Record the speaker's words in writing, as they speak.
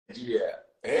Nigeria.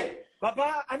 Eh?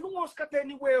 Baba, I don't want to scatter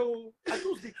anywhere. I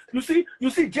just you see,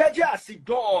 JJ has sit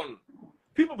down.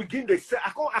 People begin to say,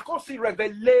 I can't see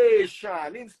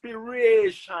revelation,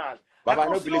 inspiration. Baba,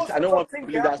 I don't want to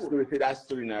believe that story. Say that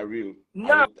story not real.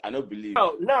 Now, I don't believe.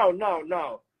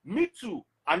 Now. Me too.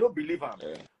 I don't believe him.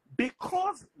 Yeah.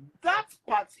 Because that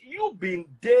part, you've been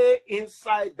there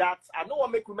inside that. I don't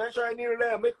want to make you mention any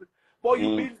but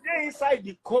you've been there inside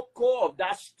the cocoa of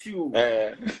that stew.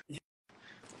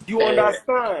 You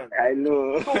understand? I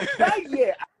know. So that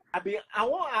year, I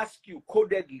want to ask you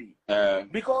codedly.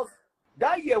 Because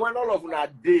that year when all of them are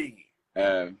day,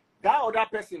 that other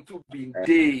person too been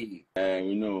day.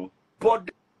 You know. But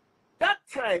that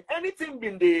time, anything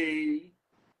been day.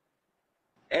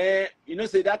 You know,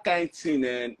 say that kind of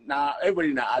thing, now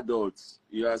everybody na adults.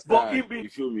 You understand? But if you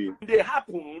feel me? They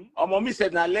happen. Mommy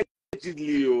said, now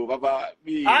allegedly, Baba,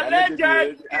 me.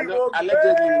 Allegedly, you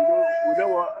know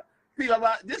what? See,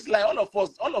 Baba, this like all of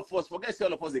us, forget say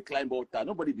all of us they climb altar.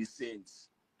 Nobody be saints.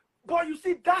 But you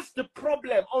see, that's the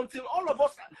problem. Until all of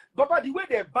us, Baba, the way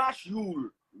they bash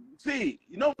you. See,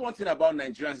 you know one thing about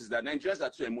Nigerians is that Nigerians are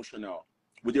too emotional.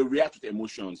 They react with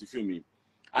emotions, you feel me?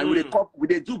 And we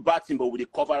do bad thing, but we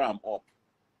cover them up.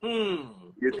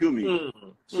 You feel me?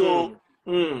 So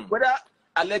whether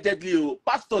allegedly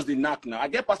pastors they knock now. I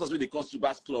get pastors when they come to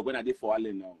Bass Club when I did for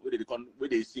Allen now. Where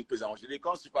they sing praise and worship. They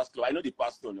come to Bass Club. I know the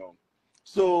pastor now.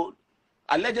 So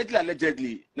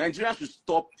allegedly, Nigerians should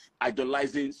stop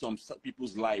idolizing some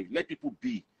people's life. Let people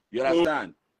be. You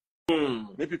understand?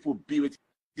 Let people be what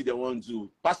they want to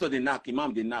do. Pastor they knock,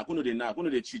 imam they knock, who know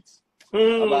they cheat.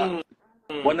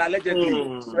 But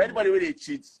allegedly, so anybody where they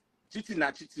cheating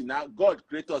now. God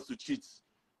created us to cheat.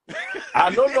 I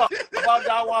don't know about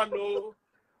that one, no.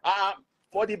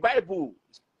 For the Bible,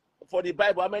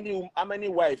 how many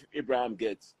wives Abraham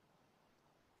gets?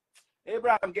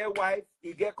 Abraham get wife,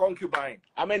 he get concubine.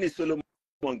 How many Solomon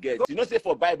gets? You know, say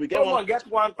for Bible, Solomon get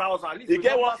 1,000. At least he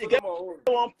get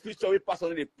one preacher we pass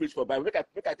on the preach for Bible. Make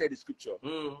I tell the scripture.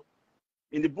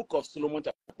 In the book of Solomon,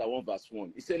 chapter 1, verse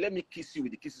 1, he said, "Let me kiss you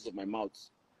with the kisses of my mouth."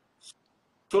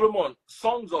 Solomon,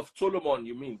 Songs of Solomon,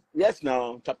 you mean? Yes,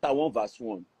 now, chapter 1, verse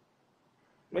 1.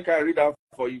 Make I read that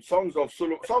for you. Songs of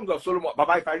Solomon.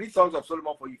 Baba, if I read Songs of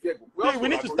Solomon for you, we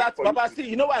need to start. Baba, see,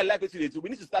 you know what I like what you do? We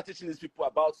need to start teaching these people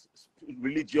about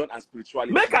religion and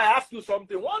spirituality. Make I ask you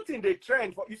something. One thing they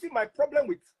trend for, you see, my problem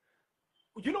with,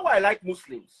 you know why I like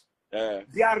Muslims?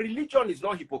 Their religion is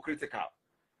not hypocritical.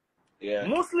 Yeah.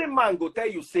 Muslim man go tell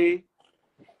you, say,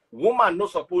 woman no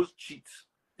supposed cheat.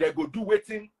 They go do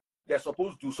waiting they're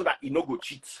supposed to do so that he no go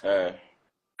cheat.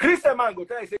 Christian man go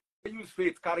tell you, say, use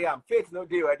faith, carry on. Faith no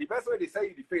day. The best way they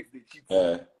say the faith, they cheat.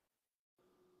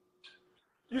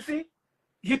 You see,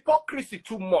 hypocrisy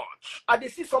too much. I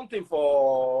did see something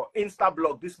for Insta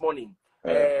blog this morning.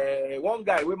 One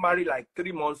guy we married like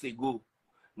 3 months ago.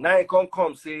 Now he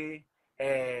come say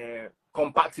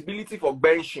compatibility for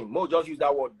benching. More just use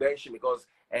that word benching because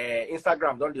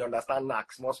Instagram don't they understand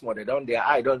knacks small. They don't their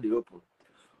eye don't they open.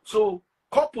 So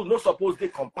couple not supposed they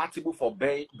compatible for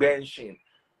benching.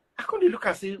 I couldn't look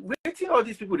and say, waiting all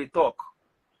these people they talk.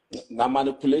 Now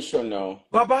manipulation now.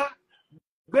 Baba,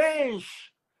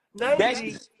 bench.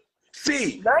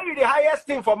 See. Now you the highest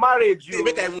thing for marriage. You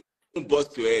make I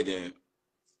bust to head.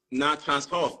 Now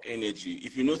transfer of energy.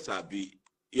 If you know Sabi,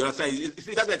 you understand?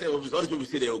 See that's why all these people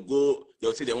say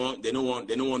they'll say they don't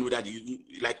want whether you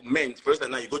like men. First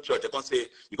and now you go to church, they can't say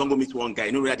you can't go meet one guy.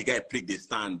 You know whether the guy prick the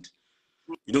stand.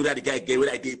 You know that the guy get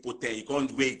whether they potent. You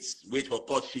can't wait for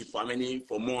courtship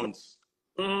for months.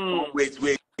 Wait.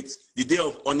 The day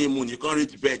of honeymoon, you can't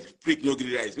reach bed, prick no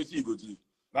green rice. What you go do?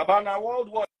 Baba, now World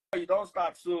War you don't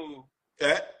start so.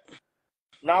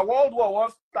 Now World War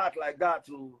won't start like that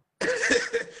too.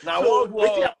 Now World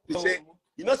War.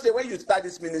 You know, say when you start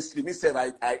this ministry, me say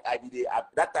I be there.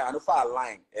 That time I know far a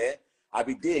line. I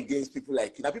be there against people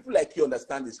like you. Now people like you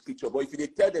understand the scripture, but if you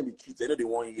tell them the truth, they know they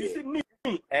want you. You see me,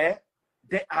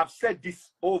 they have said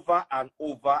this over and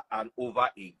over and over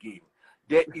again.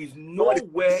 There is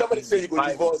nowhere. Somebody say you go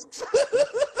divorce.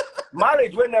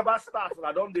 Marriage will never start when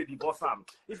I don't divorce them.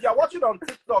 If you're watching on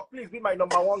TikTok, please be my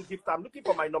 #1 gifter. I'm looking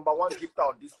for my #1 gifter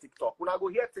on this TikTok. When I go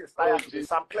here things,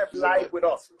 Samklef live with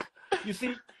us. You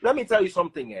see, let me tell you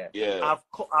something here. I've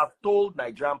told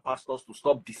Nigerian pastors to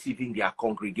stop deceiving their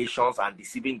congregations and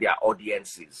deceiving their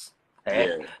audiences.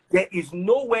 There is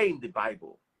nowhere in the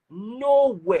Bible,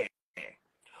 nowhere,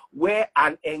 where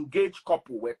an engaged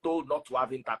couple were told not to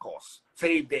have intercourse.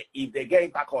 Say if they get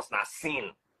intercourse, now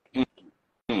sin.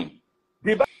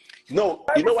 The Bible you know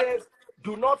says,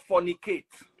 do not fornicate.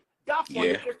 That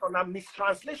fornication and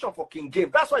mistranslation for King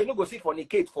James. That's why you don't go see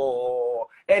fornicate for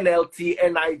NLT,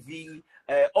 NIV,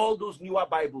 all those newer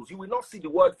Bibles. You will not see the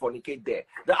word fornicate there.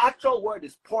 The actual word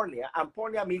is porneia, and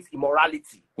porneia means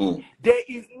immorality. There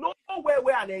is nowhere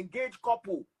where an engaged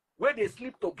couple, where they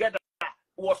sleep together,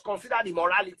 was considered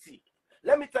immorality.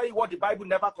 Let me tell you what the Bible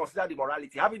never considered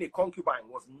immorality. Having a concubine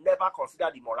was never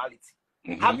considered immorality.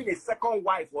 Having a second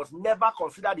wife was never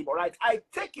considered immorality. I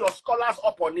take your scholars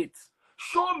up on it.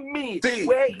 Show me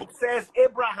where it says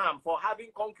Abraham for having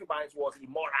concubines was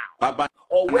immoral.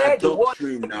 Or where the word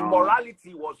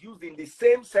immorality was used in the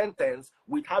same sentence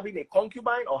with having a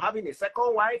concubine or having a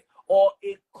second wife or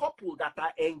a couple that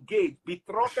are engaged,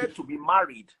 betrothed to be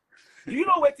married. Do you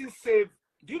know what it saved?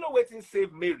 Do you know what it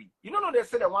saved Mary? You don't know they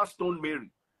said they want stone Mary.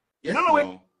 You don't know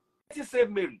what it saved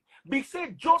Mary. Big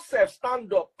say Joseph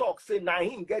stand up, talk, say now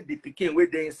him get the picking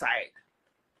with the inside.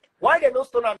 Why they don't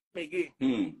stone him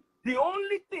again? The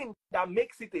only thing that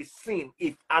makes it a sin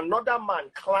if another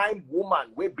man climb woman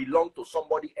where belong to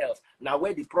somebody else. Now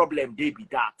where the problem they be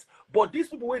that. But these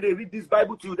people where they read this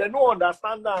Bible to you, they don't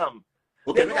understand them.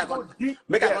 Okay,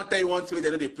 make I tell you one thing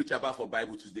they know they preach about for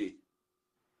Bible today.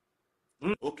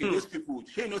 Okay, those people,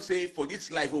 you know, say for this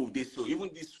life oh they so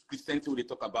even this Christianity they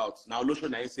talk about now Olosho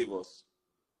na save us.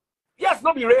 Yes,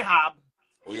 not be Rahab.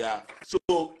 Oh yeah. So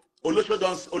Olosho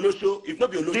don't Olosho, if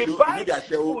not be Olosho, the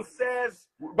Bible says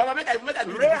Baba make I give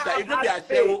you this, if not be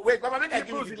Ashewo, wait, Baba make I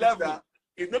give you this,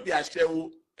 if not be Ashewo,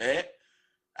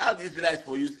 how this life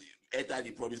for you enter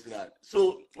the promised land.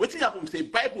 So what thing happen say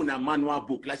Bible na manual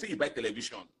book, like say you buy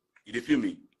television, you feel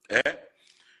me?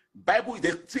 Bible,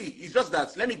 see, it's just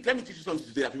that let me teach you something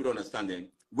today that people don't understand then.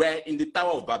 We're in the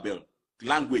Tower of Babel,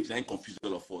 language and confuse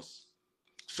all of us.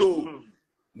 So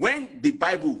when the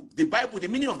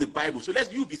meaning of the Bible, so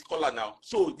let's you be scholar now.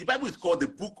 So the Bible is called the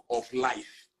book of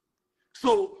life.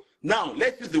 So now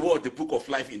let's use the word the book of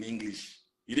life in English.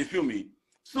 You feel me?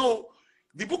 So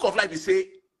the book of life is say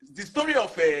the story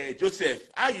of Joseph,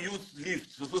 how you used live,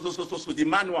 so the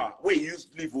manual where you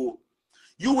used live.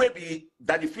 You will be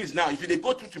that the fees now. If you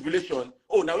go through tribulation,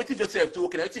 oh now waiting Joseph to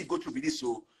okay, now you go through this.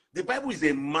 So the Bible is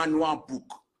a manual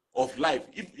book of life.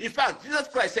 In fact, Jesus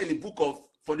Christ said in the book of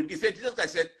he said, Jesus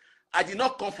Christ said, I did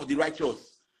not come for the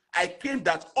righteous. I came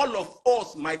that all of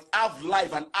us might have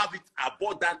life and have it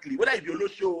abundantly. Whether it be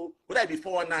Olosho, whether it be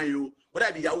 419, whether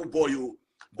it be Yahoo Boy.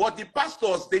 But the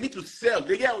pastors, they need to sell.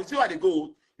 They see where they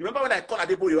go. Remember when I called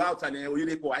Adeboyo out and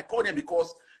I called them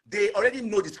because they already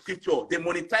know the scripture. They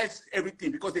monetize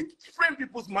everything because they frame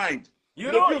people's mind.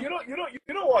 You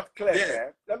know what, Claire? Yeah.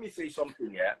 Let me say something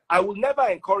here. I will never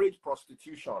encourage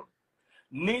prostitution.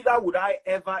 Neither would I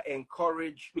ever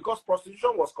encourage, because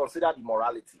prostitution was considered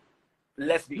immorality.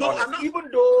 Let's be honest.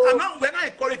 We're not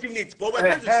encouraging it, but we're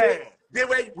trying to say they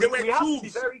were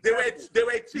tools. They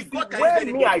were tools. Where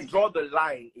me I draw the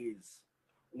line is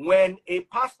when a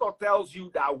pastor tells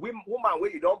you that woman where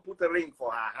you don't put a ring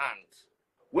for her hand,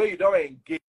 where you don't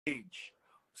engage,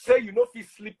 say you know if you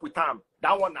sleep with them,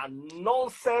 that one a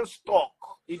nonsense talk.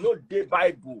 You know the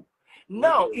Bible.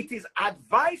 Now it is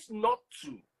advised not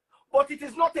to, but it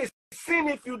is not a sin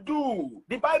if you do.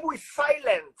 The Bible is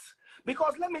silent.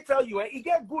 Because let me tell you, it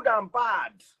get good and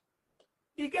bad.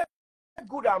 It get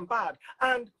good and bad.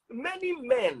 And many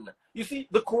men, you see,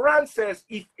 the Quran says,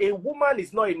 if a woman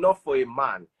is not enough for a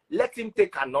man, let him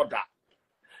take another.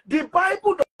 The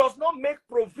Bible does not make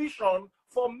provision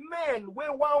for men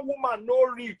where one woman no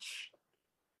reach.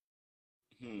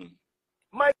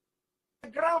 My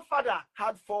grandfather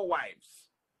had 4 wives.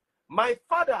 My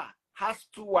father has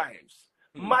 2 wives.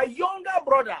 My younger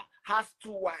brother has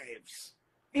 2 wives.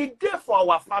 It's there for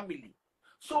our family.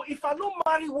 So if I don't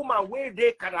marry woman where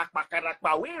they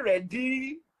karakpa, where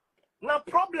ready, no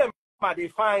problem they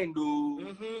find.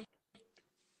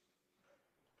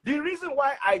 The reason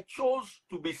why I chose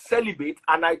to be celibate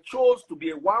and I chose to be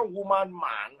a one-woman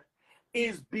man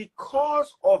is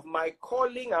because of my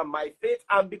calling and my faith,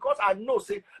 and because I know,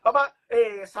 say, Baba,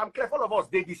 Samklef, all of us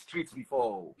did the streets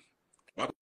before.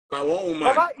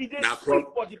 Baba, it is street,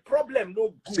 but the problem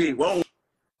no good. See, one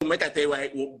make I tell you why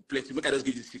plenty. Make I just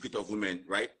give you the secret of women,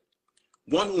 right?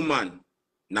 One woman,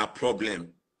 na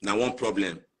problem, na one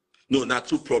problem. No, na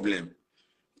 2 problem.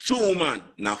 2 women,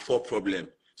 na 4 problem.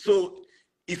 So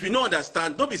if you don't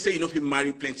understand, don't be saying you know if you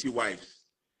marry plenty wives.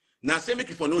 Now say make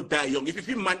you for no die young. If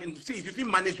you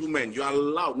manage women, you are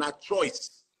allowed, not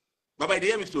choice. Baba, they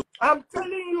hear me so. I'm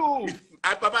telling you.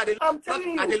 I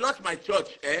launch my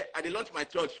church. I launch my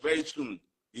church very soon.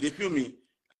 You feel me?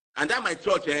 And that my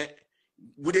church,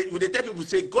 would they tell people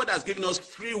say God has given us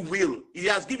free will. He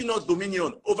has given us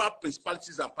dominion over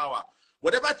principalities and power.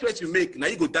 Whatever choice you make, now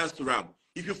you go dance to Ram.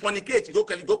 If you fornicate, you go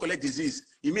collect disease.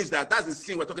 It means that's the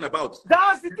sin we're talking about.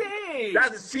 That's the thing.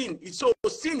 That's the sin. So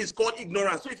sin is called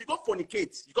ignorance. So if you go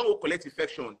fornicate, you can't go collect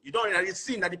infection. You don't really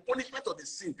sin. Now the punishment of the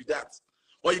sin be that.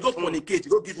 Or you go fornicate,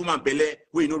 you go give woman belly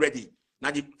where you not ready.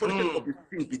 Now the punishment of the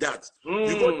sin be that.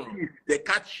 You go thief, they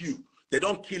catch you, they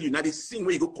don't kill you. Now the sin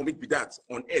where you go commit be that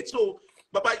on earth. So,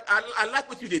 but I like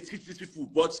what they teach these people,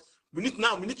 but we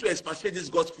need to expatiate this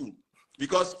gospel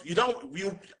because you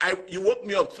woke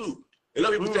me up too. A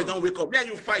lot of people say don't wake up. Yeah,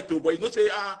 you fight too, but you don't say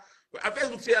I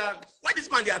first would say why this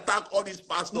man they attack all these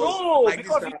pastors? No, like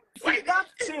because that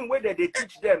thing where they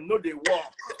teach them, no, they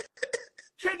walk.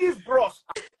 Share this bros.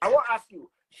 I want to ask you,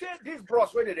 share this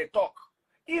bros where they talk.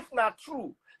 If not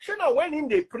true, share now when him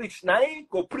they preach, now he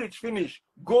go preach finish,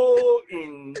 go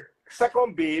in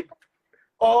second babe.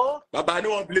 Or Baba, I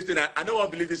don't want to believe in that. I don't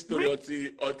want to believe this story until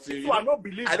so I don't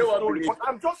believe the story, but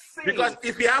I'm just saying. Because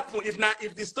if it happen,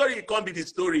 if the story can't be the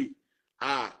story,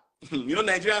 you know,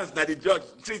 Nigerians that the judge.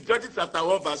 See, Judges chapter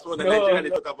 1 verse 1, Nigerians they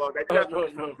talk about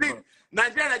Nigerians. No.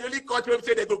 Nigerians are the only country who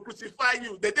say they go crucify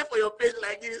you. They take for your page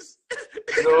like this.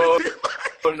 No.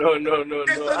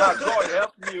 God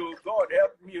help me, God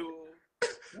help me.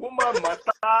 Woman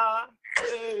matter.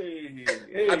 Hey.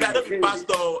 I don't be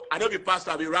pastor. I don't be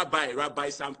pastor. I be Rabbi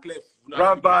Samklef.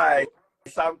 Rabbi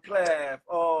Samklef.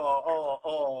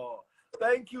 Oh.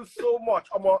 Thank you so much,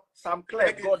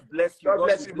 Samklef. God bless you. God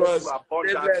bless you, boss.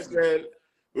 We're going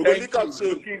to link up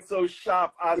soon. Looking so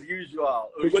sharp as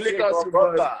usual. We're going to link up soon,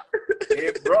 brother.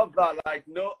 A brother like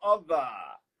no other.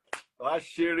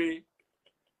 Ashiri.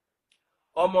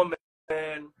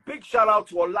 Man. Big shout out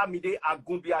to Olamide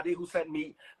Agumbiade who sent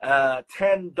me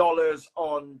 $10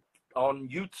 on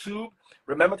YouTube.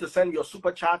 Remember to send your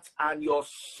super chats and your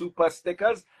super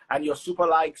stickers and your super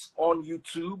likes on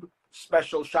YouTube.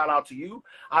 Special shout out to you.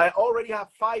 I already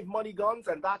have 5 money guns,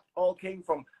 and that all came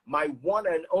from my one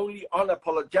and only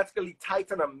unapologetically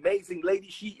tight and amazing lady.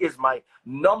 She is my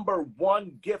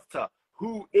 #1 gifter.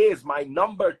 Who is my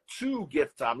 #2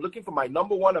 gifter? I'm looking for my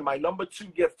 #1 and my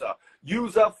 #2 gifter.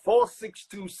 User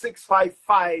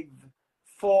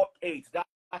 462655548.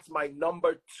 That's my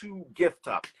 #2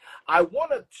 gifter. I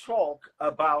want to talk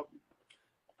about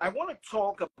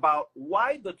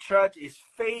why the church is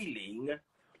failing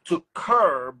to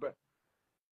curb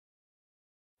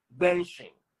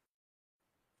benching.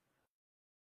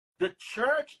 The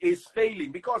church is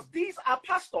failing because these are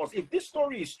pastors. If this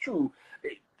story is true,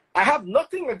 I have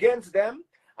nothing against them.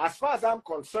 As far as I'm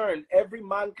concerned, every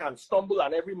man can stumble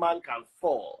and every man can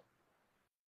fall.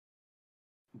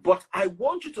 But I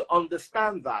want you to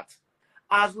understand that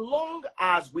as long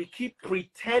as we keep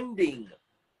pretending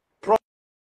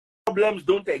problems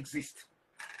don't exist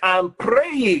and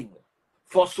praying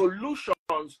for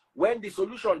solutions when the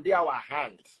solution is our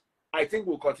hands, I think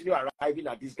we'll continue arriving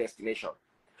at this destination.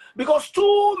 Because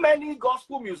too many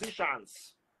gospel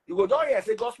musicians, you go down here and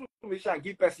say gospel musician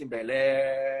give person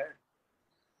belly.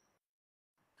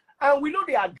 And we know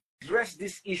they address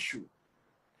this issue.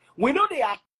 We know they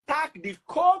attack the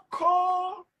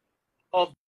core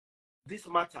of this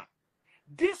matter.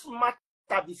 This matter,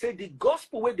 we say the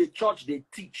gospel where the church they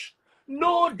teach.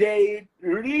 No, they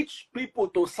reach people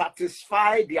to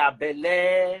satisfy their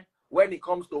belly when it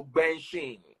comes to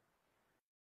benching.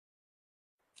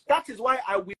 That is why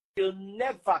I will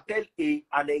never tell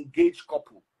an engaged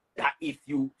couple that if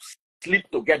you sleep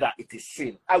together, it is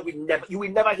sin. You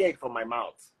will never hear it from my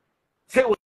mouth. Say,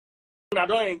 I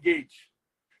don't engage.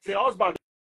 Say, husband,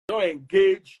 don't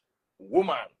engage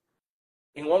woman.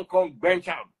 In one come bench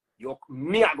am.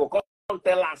 Me, I go come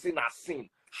tell her say na sin.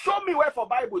 Show me where for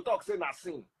Bible talk say na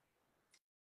sin.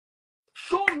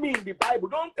 Show me in the Bible.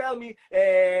 Don't tell me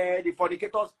the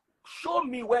fornicators. Show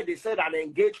me where they said an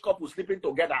engaged couple sleeping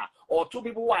together or 2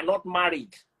 people who are not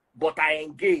married but are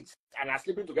engaged and are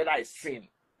sleeping together is sin.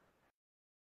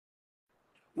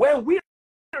 When we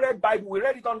read Bible, we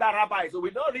read it under rabbi, so we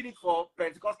don't read it for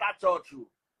Pentecostal church.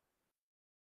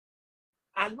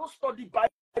 I don't study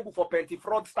Bible for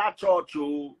Pentecostal church.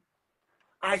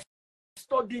 I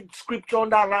studied scripture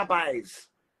under rabbis,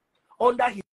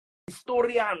 under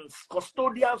historians,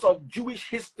 custodians of Jewish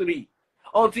history.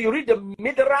 Until you read the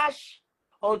Midrash,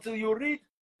 until you read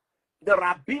the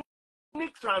rabbinic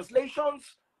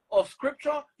translations of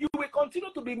scripture, you will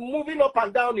continue to be moving up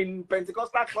and down in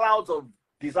Pentecostal clouds of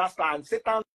disaster, and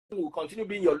Satan will continue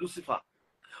being your Lucifer.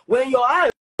 When your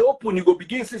eyes open, you go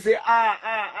begin to say,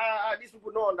 these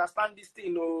people don't understand this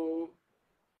thing. No.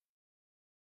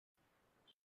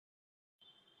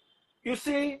 You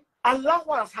see,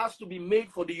 allowance has to be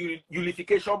made for the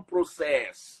unification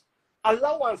process.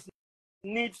 Allowance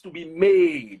needs to be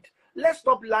made. Let's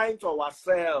stop lying to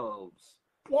ourselves.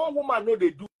 One woman know they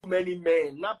do many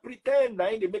men. Now pretend, now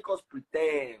they make us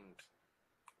pretend.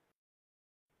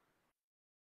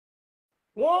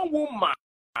 One woman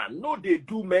know they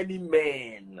do many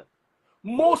men.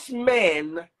 Most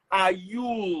men are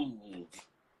used.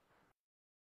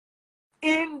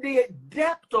 In the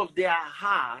depth of their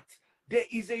heart, there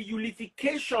is a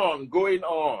unification going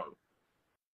on.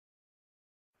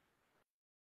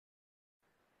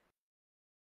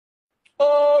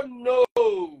 Oh no,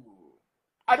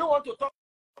 I don't want to talk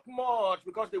much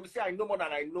because they will say I know more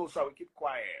than I know, so I will keep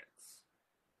quiet.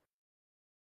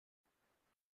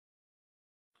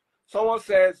 Someone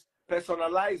says,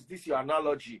 personalize this your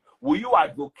analogy. Will you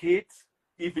advocate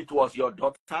if it was your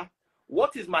daughter?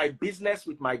 What is my business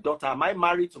with my daughter? Am I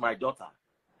married to my daughter?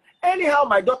 Anyhow,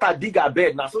 my daughter dig her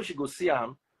bed now, so she go see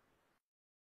him.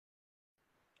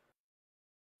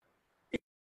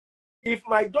 If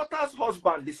my daughter's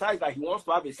husband decides that he wants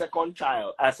to have a second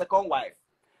child, a second wife,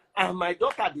 and my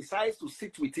daughter decides to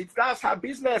sit with it, that's her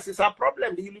business. It's her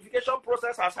problem. The unification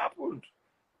process has happened.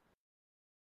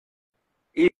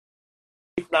 If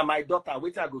now my daughter,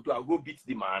 wait till I go to, I'll go beat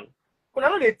the man. But I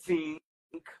know they think,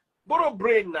 borrow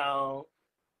brain now.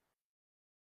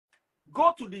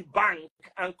 Go to the bank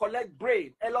and collect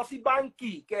brain. LOC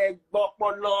banky, ke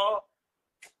bokpolo.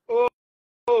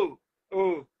 Oh.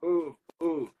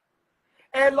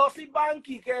 LOC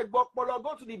banky, ke bokpolo.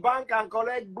 Go to the bank and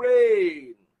collect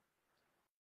brain.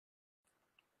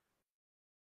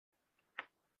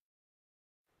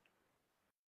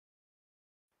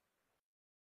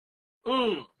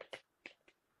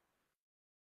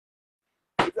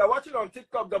 If you're watching on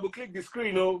TikTok, double click the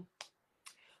screen, oh.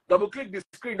 Double click the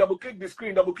screen, double click the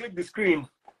screen, double click the screen.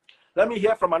 Let me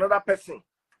hear from another person.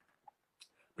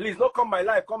 Please don't come my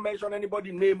life, come mention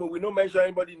anybody name, or we don't mention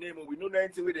anybody name, or we know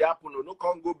anything with the happen, or no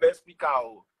come go best speaker,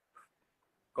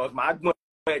 because my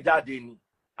admin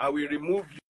I will remove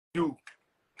you.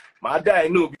 My dad I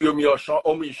know be me or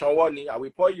I will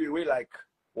pour you away like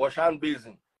wash hand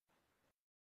basin.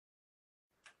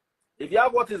 If you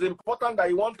have what is important that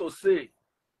you want to say,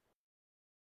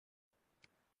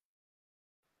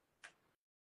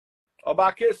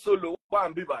 about case solo,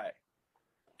 one be by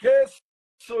case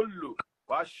solo,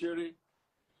 washiri.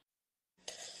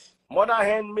 Mother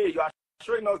handmade, you are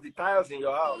showing us the tiles in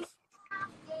your house.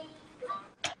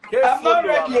 Case I'm not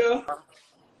ready.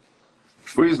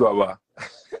 Freeze, Baba.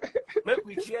 Make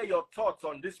me hear your thoughts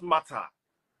on this matter.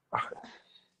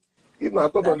 You know, I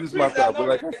thought on this matter, but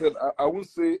like I said, I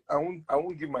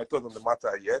won't give my thought on the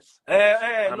matter yet.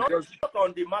 Not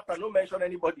on the matter, no mention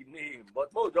anybody's name,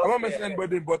 but no, just I'm not mentioning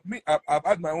anybody, but me, I've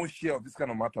had my own share of this kind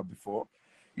of matter before.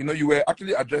 You know, you were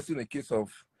actually addressing a case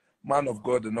of man of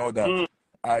God and all that.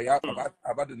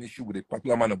 I've had an issue with a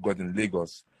particular man of God in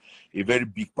Lagos, a very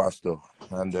big pastor,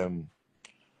 and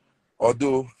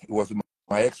although it was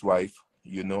my ex-wife,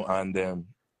 you know, and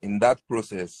in that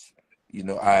process, you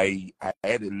know, I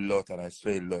had a lot and I saw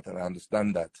a lot, and I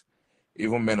understand that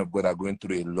even men of God are going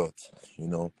through a lot, you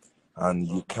know, and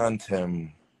you can't,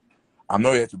 I'm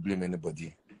not here to blame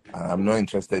anybody. I'm not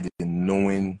interested in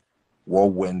knowing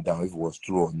what went down, if it was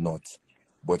true or not.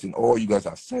 But in all you guys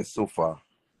have said so far,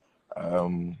 I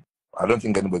don't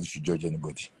think anybody should judge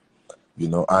anybody, you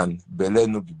know, and Bele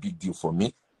no be big deal for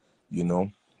me, you know.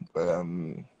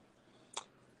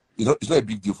 It's not a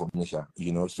big deal for me,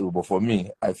 you know. So, but for me,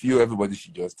 I feel everybody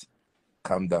should just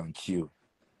calm down, chill.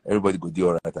 Everybody go do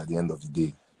all right at the end of the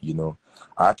day, you know.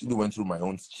 I actually went through my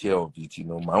own share of it, you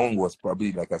know. My own was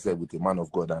probably, like I said, with a man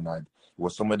of God, and it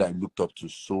was somebody I looked up to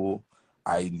so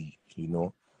highly, you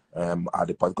know. At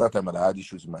the particular time that I had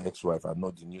issues with my ex-wife, I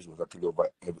know the news was actually over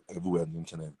everywhere on the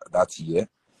internet that year,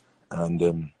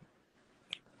 and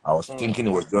I was thinking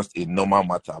it was just a normal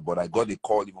matter, but I got a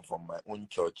call even from my own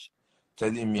church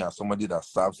telling me, as somebody that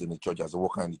serves in the church, as a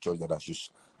worker in the church, that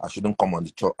I shouldn't come on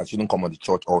the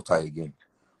church altar again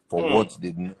for what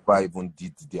they never even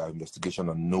did their investigation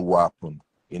and know what happened.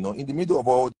 You know, in the middle of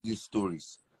all these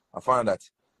stories, I found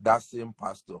that same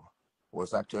pastor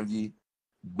was actually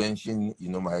benching, you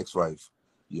know, my ex-wife,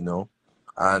 you know,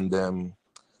 and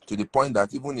to the point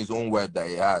that even his own wife that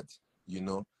he had, you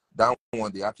know, that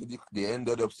one, they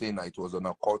ended up saying that it was an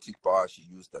occultic power she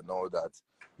used and all that,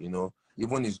 you know.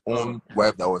 Even his own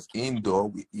wife that was indoor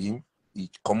with him, he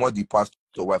commode the pastor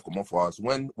wife come up for us.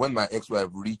 When my ex-wife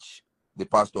reached the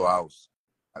pastor house,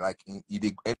 like he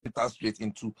enter straight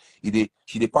into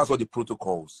she pass all the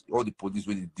protocols, all the police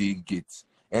with the day gates,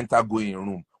 enter go in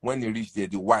room. When he reached there,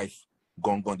 the wife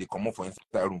gone, they come up for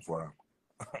inside room for him.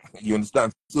 You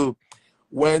understand? So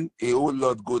when a whole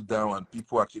lot go down and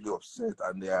people actually upset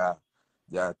and they are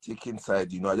taking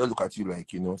side, you know, I just look at you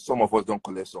like, you know, some of us don't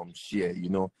collect some share, you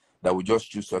know. that we just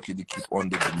choose to actually keep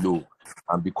under the low,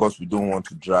 and because we don't want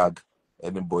to drag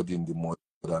anybody in the mud,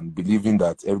 and believing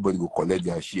that everybody will collect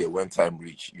their share when time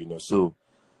reach, you know. So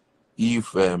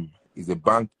if is a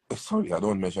bank, sorry, I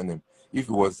don't mention them. If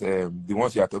it was the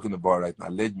ones you are talking about right now,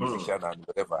 lead musician and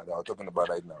whatever that we're talking about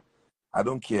right now, I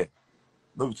don't care.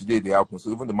 Maybe today they happen.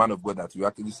 So even the man of God that we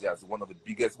actually see as one of the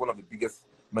biggest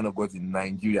men of God in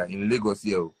Nigeria, in Lagos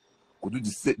here, could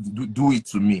do it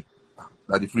to me.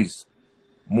 That the freeze.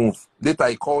 Move. Later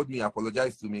he called me,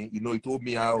 apologized to me. You know, he told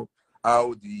me how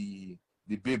the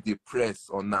babe they press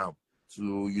on now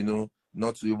to, you know,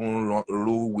 not to even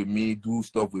roll with me, do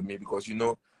stuff with me, because you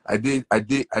know I did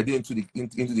into the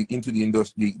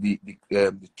industry,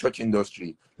 the church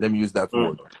industry. Let me use that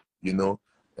word. You know,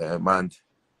 I'm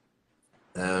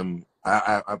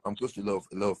close to a lot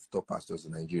of top pastors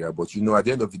in Nigeria, but you know, at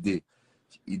the end of the day,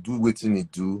 he do waiting, he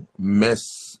do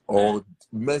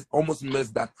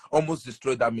almost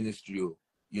destroy that ministry.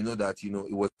 You know that, you know,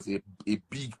 it was a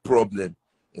big problem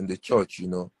in the church, you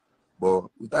know. But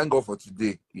we thank God for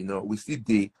today, you know. We see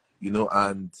day, you know,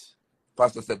 and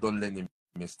pastor said don't learn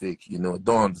a mistake, you know,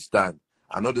 don't understand.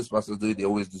 I know those pastors they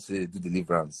always do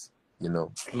deliverance, you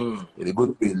know. They go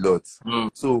through a lot.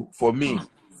 So for me,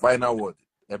 final word,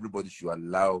 everybody should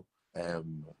allow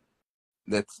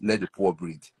let the poor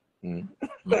breed.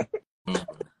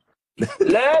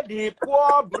 Let the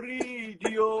poor breed,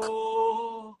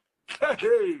 yo.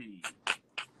 Hey.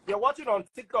 You're watching on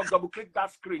TikTok, double click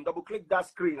that screen.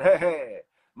 Hey, hey.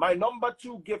 My number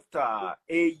 2 gifter,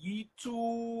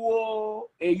 Eyitoyo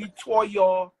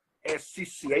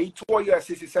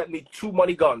Esisi sent me 2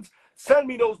 money guns. Send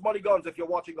me those money guns if you're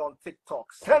watching on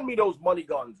TikTok. Send me those money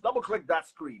guns. Double click that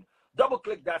screen.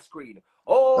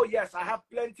 Oh, yes, I have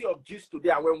plenty of gist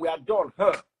today. And when we are done,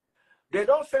 they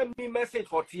don't send me message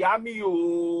for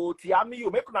Tiamiyu.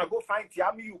 Make una go find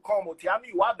Tiamiyu come.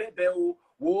 Tiamiyu, wa bebe o.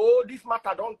 Whoa, this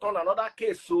matter don't turn another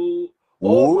case. So,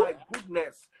 oh my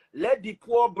goodness. Let the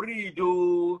poor breed.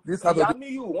 This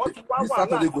Saturday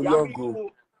go long.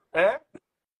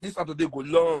 This Saturday go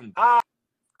long.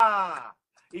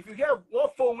 If you get one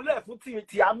phone left,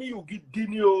 Tiamiyu get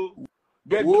dinio.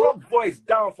 They drop voice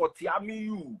down for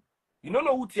Tiamiyu. You don't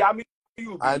know who Tiamiyu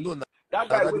is? I know now. That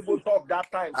guy will go talk that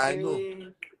time. I know.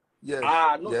 Yes.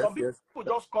 Some people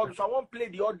just call me. So I won't play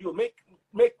the audio. Make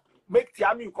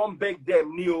Tiamiyu come beg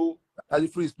them, Neo. Ali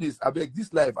Freeze, please. I beg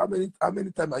this live. How many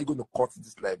times are you going to cut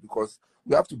this live? Because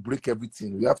we have to break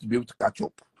everything. We have to be able to catch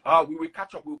up. We will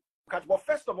catch up. But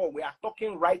first of all, we are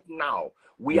talking right now.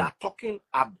 We are talking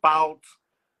about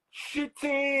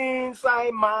cheating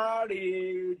inside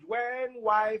marriage when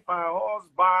wife and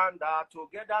husband are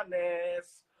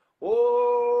togetherness.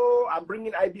 Oh, I'm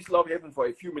bringing Ibis Love Heaven for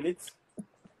a few minutes.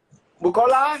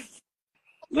 Bukola.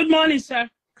 Good morning, sir.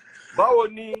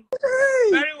 Bawoni.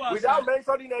 Very well, Without sir.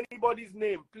 mentioning anybody's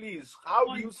name, please. How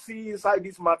do you see inside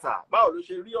this matter? You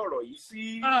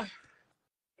see?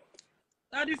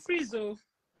 Daddy Freeze,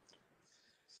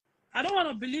 I don't want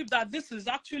to believe that this is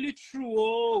actually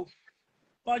true.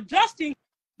 But just in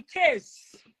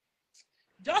case,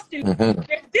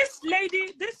 this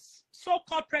lady, this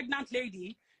so-called pregnant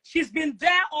lady, she's been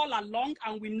there all along,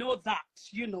 and we know that,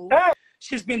 you know. Hey.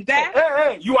 She's been there.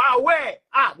 Hey, you are aware.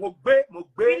 Mogbe.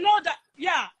 We know that,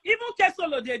 yeah. Even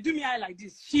Kesolo, they do me eye like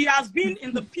this. She has been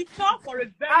in the picture for a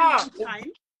very long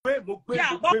time. But we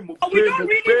don't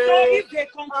really know if they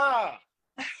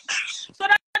So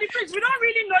that the we don't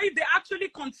really know if they actually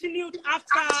continued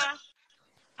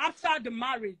after the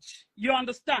marriage. You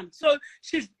understand? So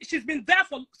she's been there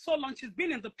for so long. She's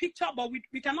been in the picture, but we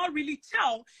cannot really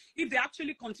tell if they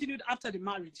actually continued after the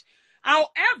marriage.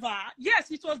 However, yes,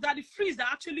 it was Daddy Freeze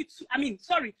that actually,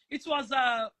 it was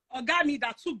Ogani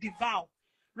that took the vow,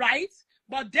 right?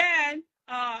 But then,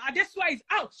 that's why it's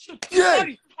out. Shoot. Yeah.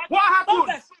 Sorry. What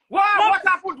happened? What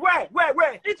happened? Where?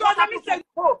 It was a mistake.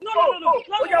 No.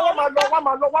 Okay, one man.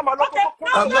 Okay,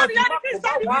 I'm not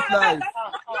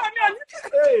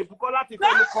Hey, Bukola,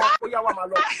 sorry.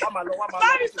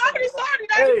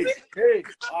 Hey.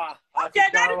 Okay,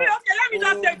 let me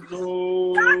just say.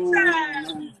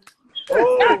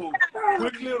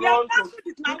 Quickly run and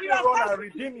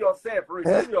redeem yourself. You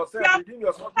don't know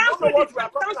what we are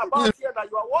talking about here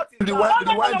that you are watching. We've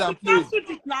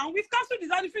cancelled this.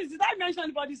 Daddy Freeze, did I mention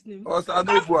anybody's name? I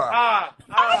don't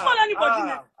call anybody's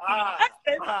name.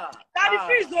 Daddy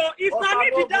Freeze, if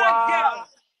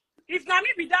Nami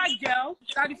be that girl,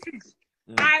 Daddy Freeze,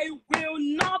 I will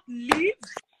not leave.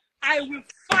 I will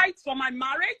fight for my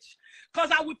marriage, because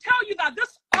I will tell you that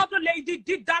this other lady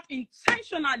did that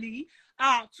intentionally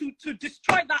to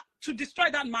destroy that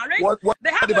marriage. What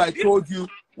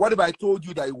if I told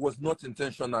you that it was not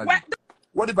intentional?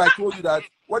 What if I told you that?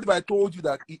 What if I told you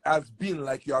that it has been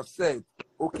like you have said?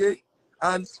 Okay.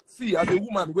 And see, as a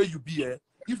woman, where you be,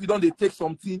 if you don't they take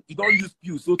something, you don't use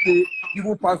pills, so they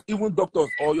even doctors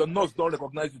or your nurse don't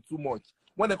recognize you too much.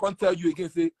 When they can't tell you again,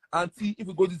 say, Auntie, if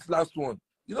you go this last one,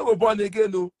 you know go born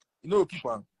again, no, you know keep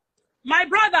on. My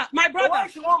brother. Why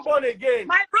she won't born again?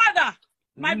 My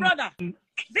brother.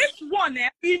 This one,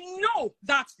 we know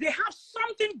that they have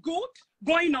something good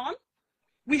going on.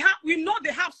 We know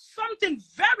they have something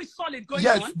very solid going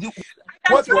on.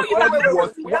 What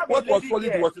was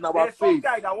solid was in our face.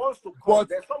 Guy that wants to come.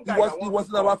 But it was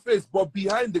in our face. But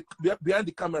behind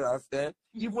the cameras,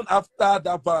 even after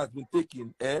that bar has been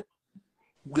taken,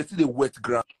 we see the wet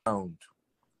ground.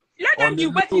 Let them be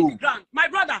wet in the ground. My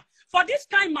brother, for this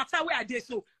kind matter where I did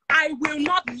so, I will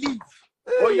not leave.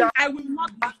 Oh yeah, I will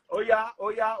not leave. Oh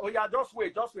yeah. Just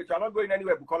wait. You're not going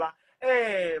anywhere, Bukola.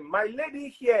 My lady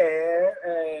here,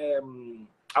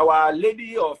 our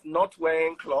lady of not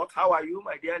wearing cloth. How are you,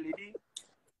 my dear lady?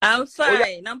 I'm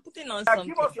fine. I'm putting on something.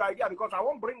 Give us your idea because I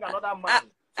won't bring another man.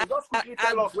 So just quickly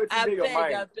tell us what's in your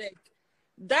mind.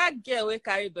 That girl will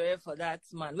carry beret for that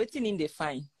man. Waiting in the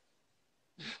fine.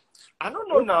 I don't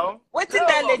know now. Waiting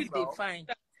that lady they fine.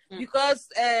 Because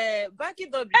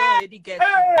Banky don't already get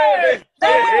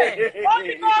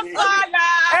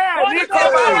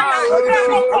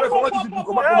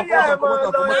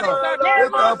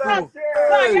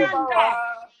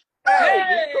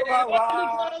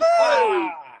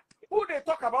who they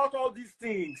talk about all these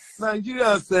things?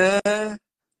 Nigerians,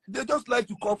 they just like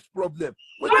to cause problem.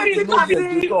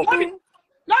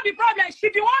 Not the problem. She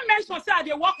the one mention say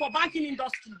they work for banking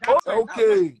industry.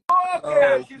 Okay.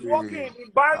 She's working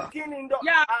in banking industry.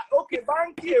 Yeah. Okay,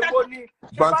 banking industry.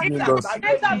 Banking industry.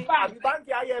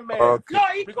 Banking IMF. Okay. No,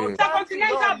 it's a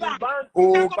continental bank.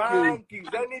 Banking,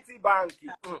 Zenith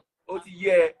Banking.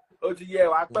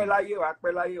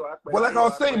 But like I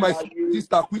was saying, my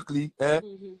sister, quickly,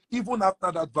 even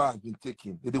after that bar had been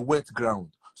taken, they went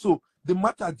ground. So the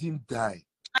matter didn't die.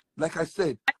 Like I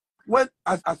said, when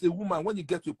as a woman, when you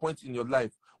get to a point in your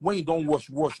life when you don't wash,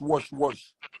 we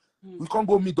can't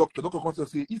go meet doctor. Doctor comes and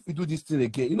say, if you do this thing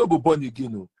again, you know go born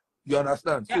again. No? You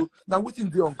understand? Yeah. So now waiting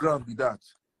there on ground be that.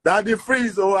 Daddy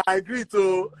freeze, I agree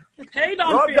to. Hey,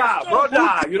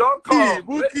 brother, you don't call.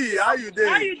 Buki, how you doing?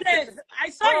 How you doing? I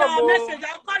saw your message.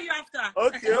 I'll call you after.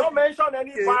 Okay. Don't mention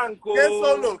any bank.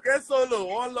 Get solo.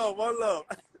 One love.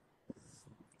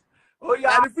 Oh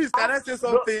yeah. Daddy freeze, can I say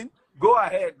something? Go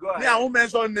ahead. Me, I won't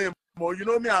mention name. You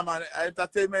know me, I'm an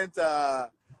entertainment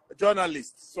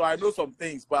journalist, so I know some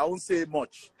things, but I won't say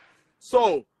much.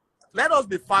 So let us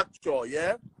be factual,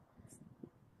 yeah?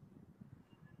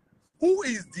 Who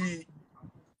is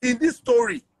in this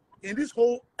story, in this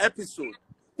whole episode,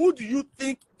 who do you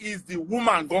think is the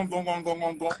woman gone?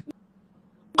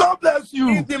 God bless you.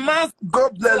 In the man's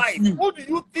God bless life, you. who do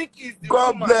you think is the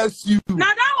God woman? bless you.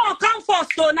 Now that one come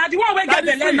first, so now the one we get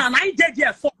the land and I did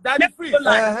here for. Daddy freeze.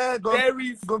 There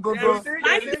is. Before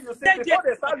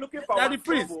they start looking for Daddy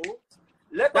freeze.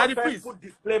 Let us first put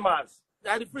disclaimers.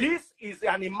 This is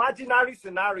an imaginary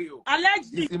scenario.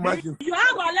 Allegedly. You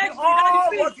have allegedly.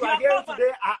 All what you are hearing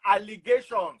today are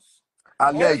allegations.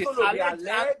 Alleged. Also, they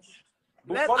allege.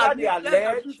 Before they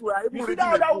allege. You see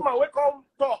that other woman will come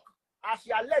talk. As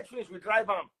she alleged finish, we drive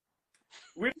him.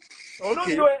 I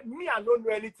don't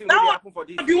know anything that will happen for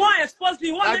this. You want to expose me.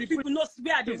 You want to let people know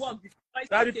where they work.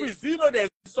 Daddy freeze. Do you know there's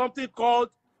something called,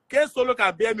 Case Solo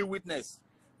can bear me witness.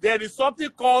 There is something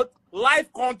called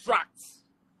life contracts.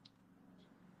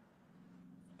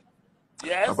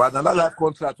 Yes. But another life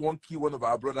contract won't kill one of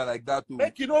our brother like that too.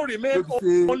 Make you don't remain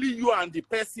only you and the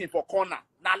person for corner.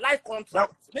 Now life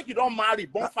contract. Make you don't marry,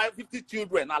 born 50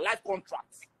 children. Now life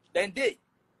contracts. Then they.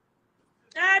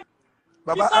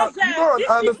 Baba, you don't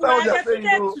understand what you're saying,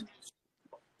 though.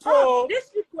 So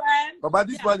Baba,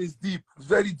 this one is deep. It's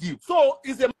very deep. So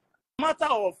it's a matter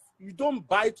of you don't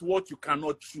bite what you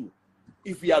cannot chew.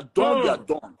 If you are done, you are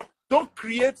done. Don't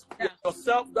create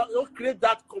yourself. Don't create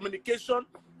that communication,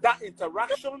 that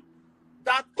interaction.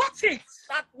 That cut it.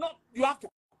 That not you have to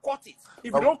cut it.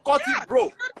 If you don't cut it,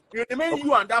 bro, you remain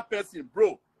you and that person,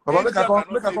 bro. Baba, make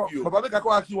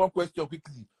I ask you one question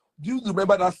quickly. Do you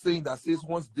remember that saying that says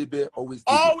once Debe, always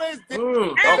Debe? Always Debe.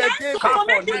 Go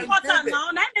make you cut her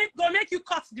now. Go make you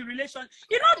cut the relation.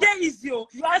 You know there is you.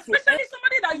 Especially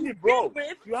somebody that you deal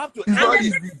with. You have to. And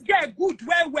then this girl good,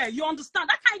 well. You understand?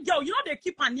 That kind of girl, you know they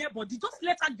keep her nearby. Just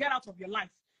let her get out of your life.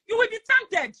 You will be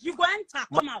tempted. You go enter,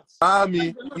 come out.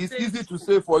 Mommy, it's easy to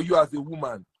say for you as a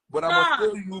woman, but I must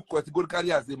tell you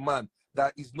categorically as a man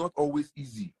that it's not always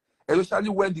easy. Especially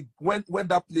when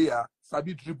that player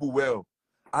sabi dribble well.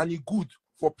 And he good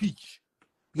for pitch.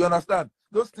 You understand?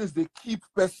 those things they keep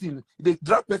person, they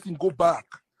drag person go back.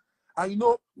 And you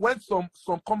know, when some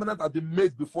covenant have been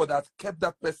made before that kept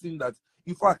that person that,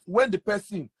 in fact, when the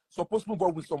person supposed to move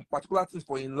on with some particular things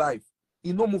for in life,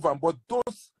 he no move on. But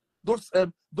those what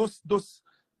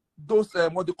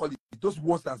they call it, those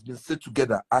words that's been said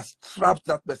together has trapped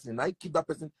that person. I keep that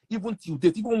person even till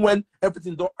date, even when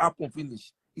everything don't happen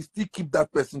finish, he still keep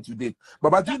that person to date.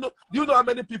 Baba, do you know how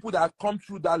many people that have come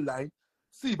through that line?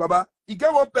 See, Baba, he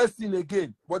get one person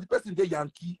again, but the person they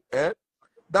Yankee,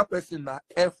 that person na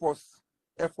Air Force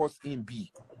in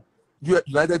B.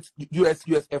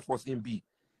 US Air Force in B.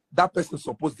 That person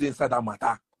supposed to inside that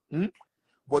matter.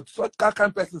 But such kind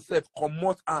of person said come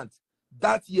out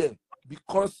that year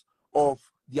because of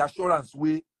the assurance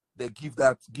way they give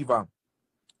him.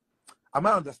 Am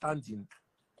I understanding?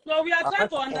 So we are trying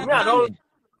to understand. I don't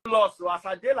lost. So as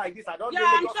a day like this, I don't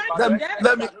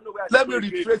let me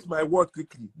retrace my word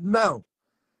quickly. Now,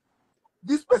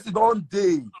 this person on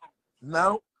day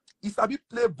now is a bit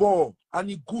play ball and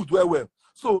he good well.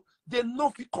 So they know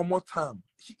if he come out time.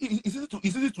 It's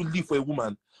easy to live for a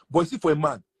woman, but see for a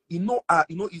man, you know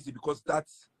easy because that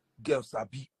girl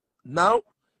sabi. Now,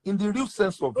 in the real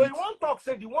sense of so you want to talk,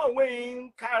 say the one way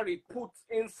in carry put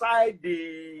inside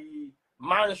the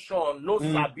mansion, no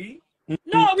sabi.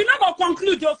 No, we're not gonna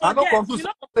conclude. I don't conclude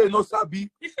say no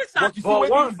sabi. But you see when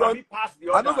one sabi pass the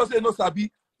other. I don't gonna say no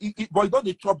sabi. But you don't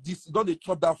they chop this, you don't they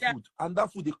chop that food, and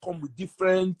that food they come with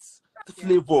different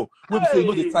flavor. When we say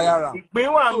no, they tire am.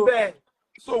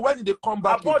 So when they come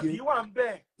back again,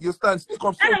 you stand still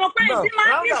come so now.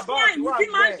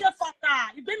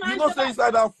 You know say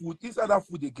inside that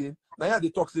food again. Now here they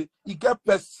talk say he get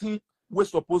person we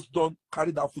supposed don't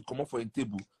carry that food come up for a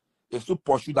table. They still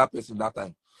pursue that person that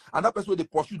time. And that person when they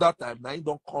pursue that time, now he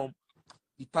don't come,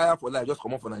 he tired for life, just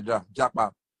come up for Nigeria.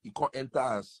 Japa, he can't enter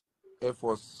as Air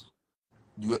Force,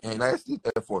 the United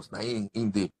States Air Force, now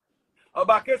in there.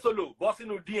 Obake solo, bossing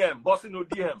no DM.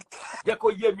 Jeko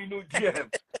ye mi no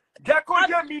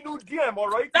DM.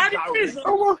 Alright. That is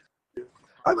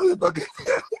I know you're talking.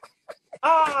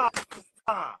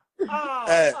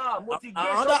 Motivation.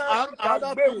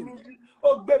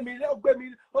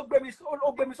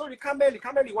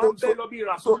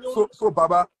 So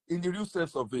Baba, in the real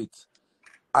sense of it,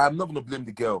 I'm not gonna blame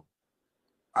the girl.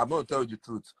 I'm gonna tell you the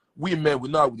truth. We men, we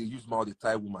know how we use mouth the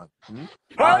Thai woman.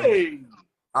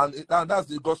 And that's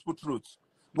the gospel truth.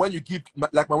 When you give,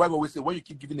 like my wife always say, when you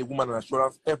keep giving a woman an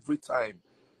assurance every time,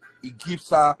 it gives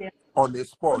her on the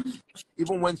spot.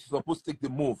 Even when she's supposed to take the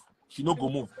move, she no go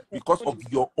move because of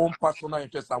your own personal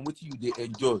interest and what you they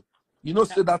enjoy. You know,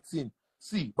 say that thing.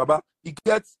 See, Baba, it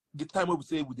gets the time where we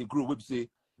say with the group, where we say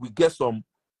we get some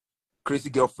crazy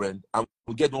girlfriend and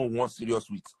we get one we want serious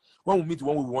with. When we meet the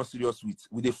one we want serious with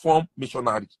they form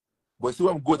missionary. But see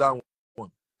when we go down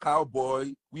one,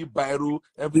 cowboy, we biro,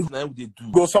 everything they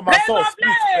do. Go some sauce. I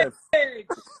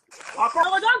was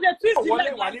just the twist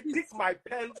when he picked my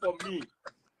pen for me.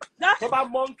 Tó bá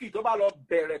monkey, tó bá lọ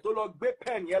bẹ̀rẹ̀, tó lọ gbé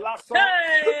pen yẹn lásán.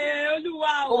 Hey,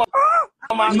 Olúwa.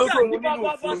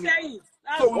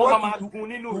 So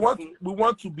we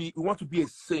want to be a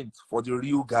saint for the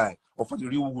real guy or for the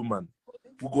real woman.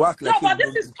 We go act like. No, but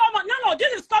this is common. No,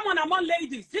 this is common among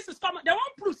ladies. This is common. They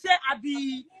won't prove say I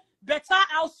be better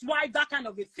housewife, that kind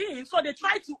of a thing. So they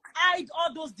try to hide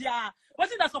all those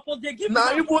what's it that supposed they give.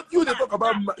 Now they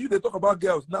talk about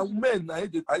girls. Now men, I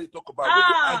talk about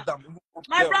hide them.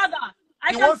 My brother,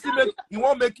 he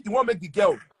won't make the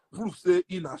girl prove say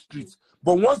in her streets.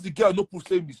 But once the girl no prove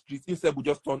say in the streets, instead we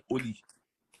just turn holy.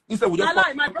 And when he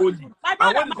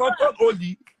turn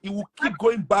holy, he will keep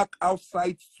going back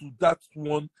outside to that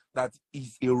one that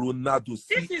is a Ronaldo.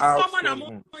 This is common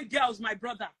among girls, my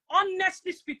brother.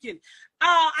 Honestly speaking,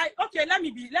 let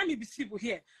me be civil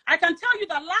here. I can tell you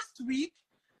that last week,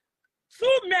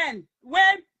 2 men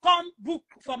were come book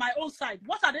for my own side.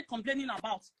 What are they complaining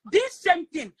about? This same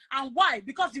thing. And why?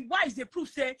 Because the why is the proof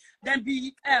say then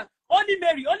be only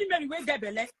Mary will get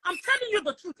belly. I'm telling you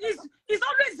the truth. It's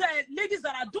always ladies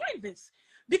that are doing this.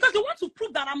 Because they want to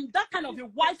prove that I'm that kind of a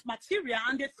wife material,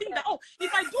 and they think that,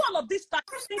 if I do all of this stuff,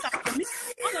 I think I can meet.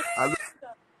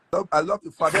 I love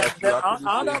the fact that you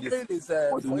another thing is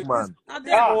for the woman.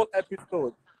 This whole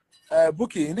episode,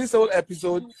 Buki, in this whole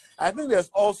episode, I think there's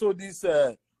also this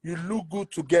you look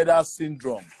good together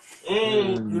syndrome.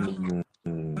 You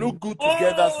look good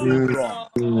together syndrome.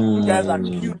 You guys are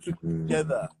cute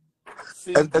together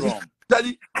syndrome.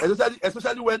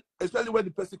 Especially when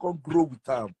the person can't grow with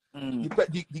time.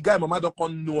 The guy mama don't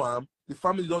come know him, the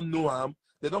family don't know him,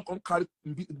 they don't come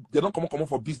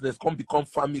for business, come become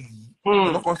family.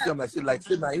 They don't come see him like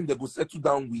say now him they go settle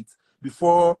down with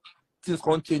before things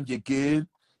can't change again.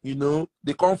 You know,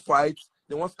 they can't fight.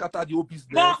 They want to scatter the whole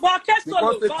business. But they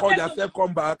can't say call themselves,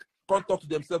 come back, can't talk to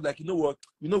themselves like, you know what?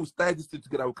 You know, we started this thing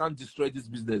together. We can't destroy this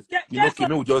business. You know,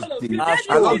 Kemi will just do it.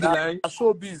 Along the line,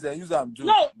 show business, use them.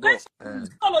 No,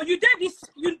 you did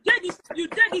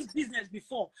this business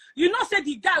before. You know, say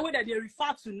the guy where they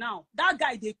refer to now, that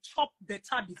guy they chop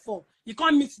better before. You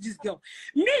can't meet this girl.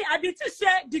 Me, I did say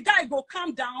the guy go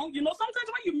calm down. You know, sometimes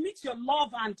when you meet your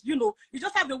love and you know, you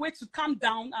just have the way to calm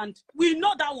down, and we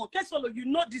know that one. Kesolo, you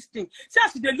know this thing. See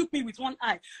as they look me with one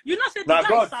eye. You know, say the guy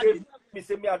God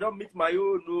say me, I don't meet my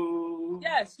own. No.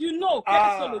 Yes, you know,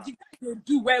 Kesolo, the guy they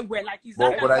do well, like he's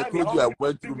but I told you I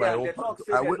went through my own.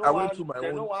 I went through my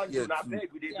own share too.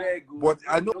 But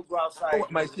I know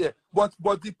my share. But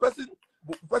the person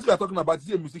we are talking about is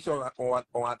he a musician or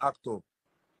an actor?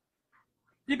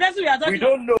 The person we are talking. We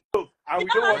don't know, and we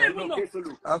don't want to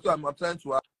know. That's what I'm trying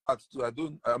to ask too.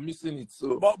 I'm missing it.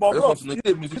 So, but bro,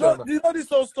 you know this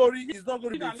whole story is not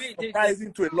going to be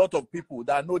surprising to a lot of people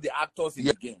that know the actors in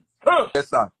the game. Yes,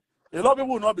 sir. A lot of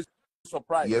people will not be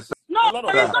surprised. Yes, sir. No, a lot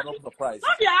of people are not surprised.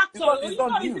 Not the actor.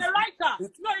 He's a writer.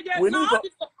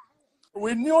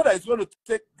 We knew that it's going to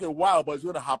take a while, but it's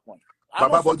going to happen.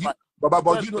 But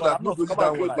you know that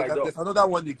there's another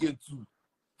one again too.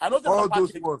 I know all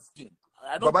those ones.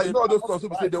 Baba, you know all those ones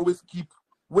people say they always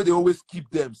keep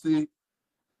them. Say,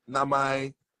 na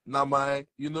my,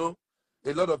 you know,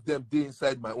 a lot of them they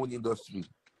inside my own industry.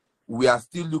 We are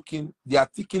still looking, they are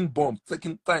ticking bombs,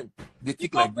 taking time. They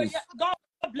tick like this. God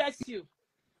bless you.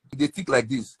 They tick like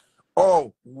this.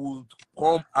 All would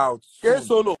come out soon. Okay,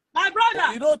 Solo. My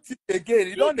brother. You don't tick again.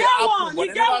 You don't get one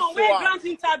where Grant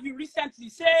interview recently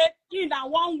say in that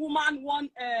one woman,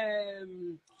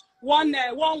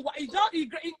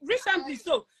 recently.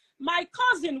 So my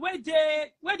cousin where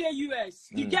they US,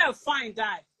 the girl fine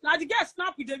guy. Now the girl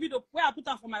snap with the video where I put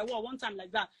her for my wall one time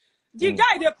like that. The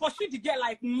guy they pursue the girl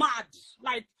like mad.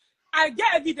 Like I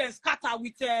get evidence scatter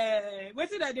with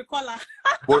what is that they call her?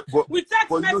 With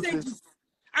text messages.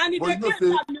 And if they get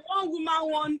one woman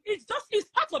one, it's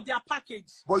part of their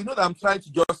package. But you know that I'm trying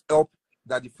to just help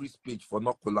that the free speech for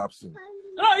not collapsing.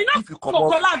 No, you know, if you come out,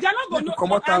 they're not going to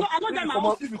come out.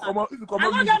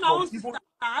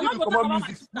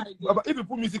 If you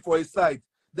put music for a side,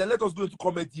 then let us go into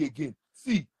comedy again.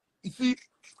 See, you see,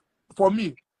 for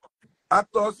me,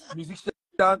 actors, musicians,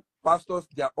 pastors,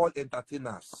 they are all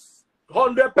entertainers.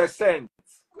 100%.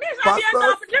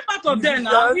 Part of them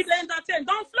now. We entertain.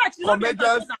 Don't flex.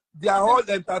 Comedians, they are all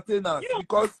entertainers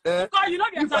because you know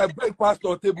if I break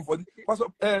pastor table for the pastor,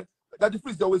 that the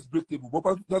freeze they always break table.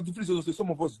 But that the freeze also say some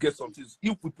of us get something.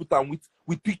 If we put them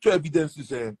with picture evidences,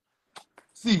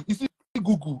 see, you see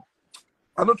Google.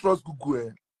 I don't trust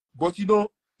Google, but you know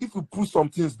if we put some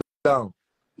things down,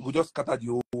 it will just scatter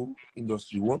the whole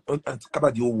industry, and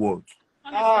scatter the whole world.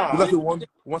 Because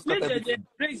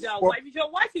raise your wife. If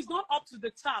your wife is not up to the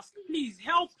task, please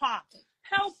help her.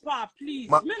 Help her, please.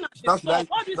 Men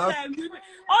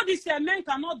all this men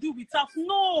cannot do without.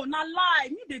 No, not lie.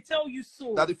 Me they tell you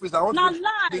so. That if I want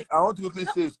to quickly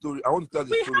say a story. I want to tell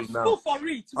the story now. For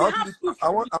it. I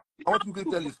want to quickly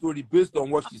tell the story based on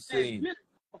what she's saying.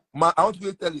 I want to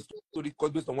quickly tell the story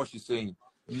based on what she's saying.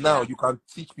 Now you can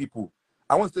teach people.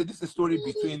 I want to say this is a story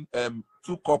between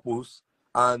two couples.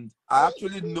 And I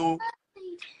actually know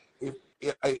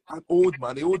an old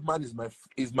man. The old man is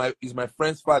my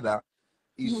friend's father.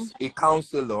 Is a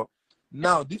counselor.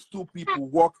 Now these two people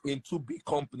work in two big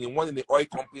companies, one in the oil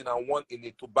company and one in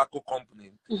a tobacco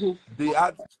company. They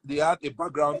had a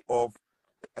background of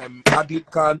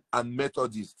Anglican and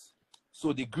Methodist,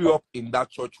 so they grew up in that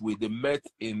church way. They met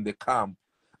in the camp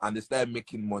and they started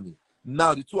making money.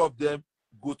 Now the two of them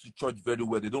go to church very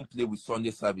well. They don't play with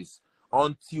Sunday service.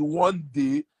 Until one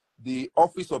day, the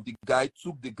office of the guy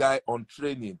took the guy on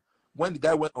training. When the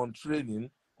guy went on training,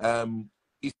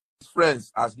 his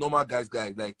friends, as normal guys,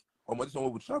 like, this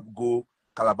one will travel, go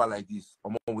Calabar like this.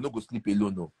 We not go sleep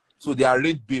alone. No. So they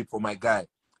arranged babe for my guy.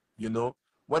 You know,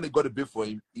 when they got a babe for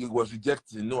him, he was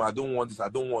rejecting. No, I don't want this. I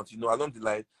don't want. You know, along the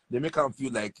line, they make him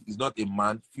feel like he's not a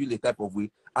man, feel a type of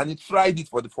way, and he tried it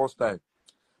for the first time.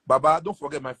 Baba, don't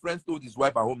forget, my friend told his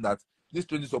wife at home that this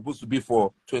training is supposed to be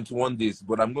for 21 days,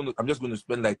 but I'm just going to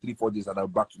spend like 3-4 days and I'm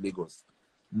back to Lagos.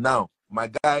 Now, my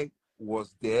guy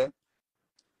was there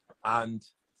and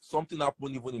something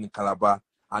happened even in Calabar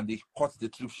and they cut the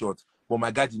trip short, but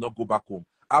my guy did not go back home.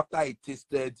 After he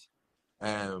tasted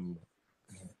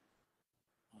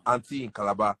auntie in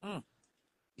Calabar,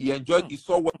 he enjoyed, he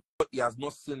saw what he has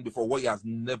not seen before, what he has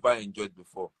never enjoyed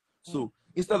before. So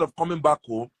instead of coming back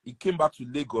home, he came back to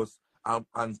Lagos and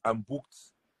booked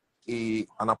an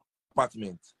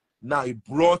apartment. Now he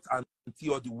brought auntie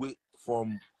all the way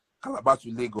from Calabar to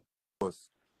Lagos.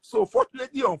 So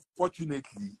fortunately,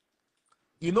 unfortunately,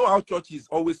 you know how churches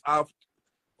always have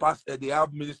they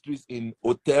have ministries in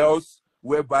hotels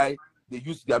whereby they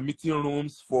use their meeting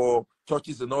rooms for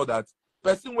churches and all that.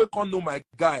 Person we can't know my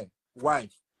guy,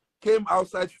 wife, came from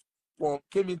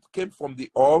the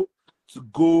hall to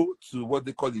go to what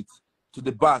they call it, to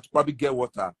the bar to probably get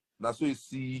water. That's where you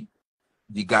see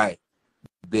the guy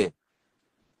there.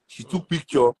 She took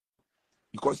picture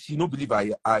because she don't believe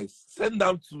her eyes. Send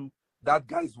down to that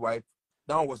guy's wife.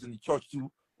 That one was in the church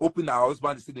too. Open her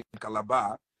husband, they said in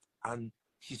Calabar, and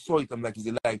she saw it. I'm like, it's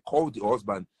a lie. Called the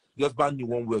husband. The husband knew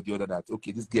one way or the other that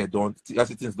okay, this girl don't.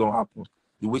 Things don't happen.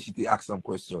 The way she asked some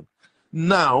question.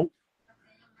 Now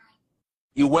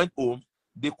he went home.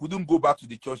 They couldn't go back to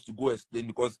the church to go explain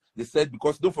because they said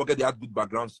because don't forget they had good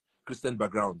backgrounds, Christian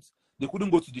backgrounds. They couldn't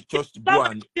go to the church to go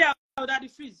and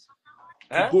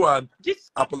go and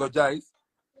apologize.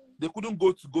 They couldn't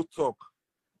go to go talk.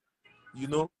 You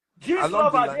know,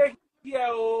 along the line.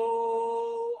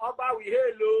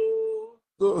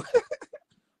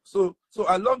 So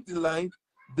along the line,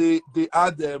 they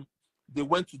had them. They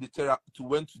went to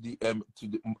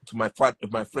my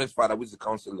friend's father, who is the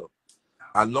counselor.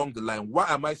 Along the line, why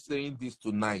am I saying this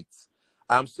tonight?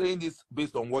 I'm saying this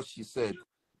based on what she said.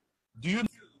 Do you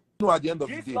know at the end of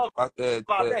the day?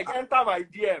 Enter my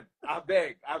DM. I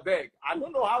beg. I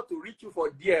don't know how to reach you for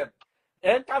DM.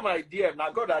 Enter my DM.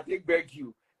 Now God, I take beg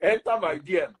you. Enter my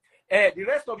DM. The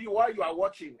rest of you, while you are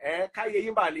watching,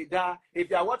 if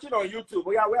you are watching on YouTube,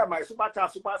 where are my super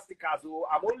chat, super stickers?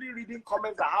 I'm only reading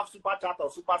comments that have super chat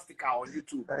or super sticker on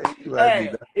YouTube.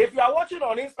 If you are watching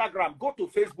on Instagram, go to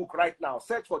Facebook right now.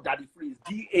 Search for Daddy Freeze,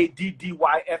 DADDYFREEZ.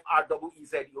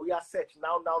 Oh yeah, search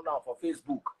now for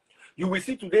Facebook. You will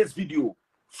see today's video.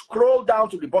 Scroll down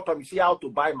to the bottom, you see how to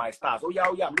buy my stars. Oh yeah,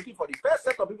 I'm looking for the first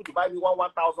set of people to buy me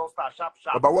 1,000 stars, sharp.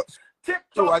 But what? TikTok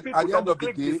So people, double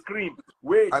click the screen.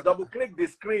 Wait, double click the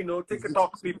screen,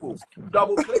 TikTok people.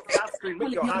 Double click that screen,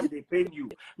 make your hand, they pain you.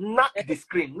 Knock the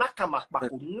screen, knock them.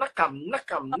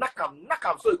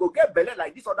 So you go get belly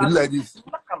like this or that. Like this.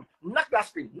 Knock that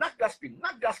screen.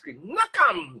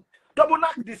 Double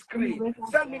knock the screen.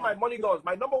 Send me my money guns.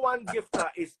 My number one gifter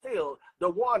is still the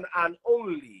one and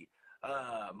only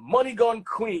Money Gun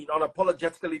Queen,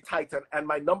 unapologetically Titan, and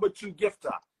my number two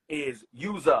gifter is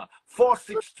user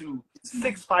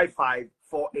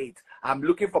 462-65548. I'm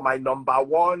looking for my number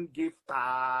one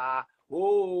gifter.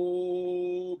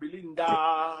 Oh,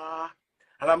 Belinda.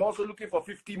 And I'm also looking for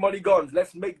 50 money guns.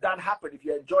 Let's make that happen. If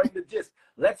you're enjoying the gist,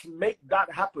 let's make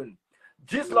that happen.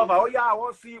 Gist lover, oh yeah, I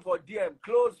want to see you for DM.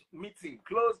 Close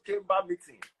chamber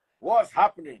meeting. What's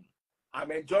happening?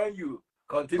 I'm enjoying you.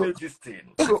 Continue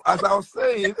gisting. So as I was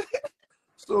saying,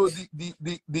 so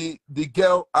the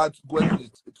girl had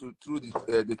went through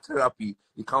the therapy,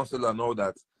 the counselor and all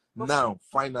that. Now,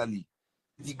 finally,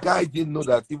 the guy didn't know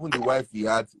that even the wife he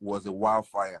had was a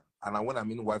wildfire. And when I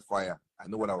mean wildfire, I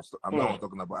know what I'm not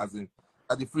talking about. As in,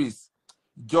 at the freeze,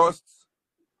 just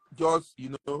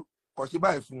you know,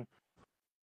 Koshibai,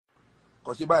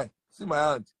 see my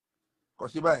hand,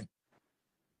 Koshibai,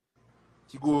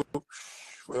 she go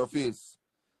for your face.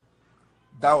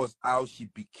 That was how she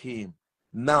became.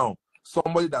 Now,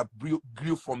 somebody that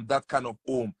grew from that kind of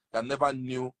home, that never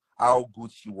knew how good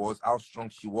she was, how strong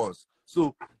she was.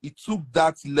 So it took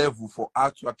that level for her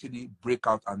to actually break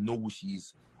out and know who she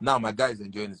is. Now my guy is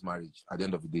enjoying his marriage at the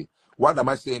end of the day. What am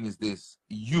I saying is this: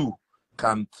 you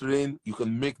can train, you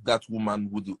can make that woman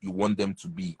who you want them to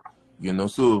be. You know,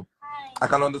 so I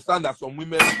can understand that some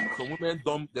women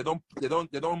don't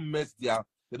mess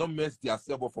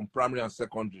themselves up from primary and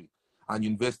secondary and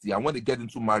university, and when they get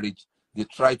into marriage, they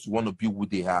try to want to be who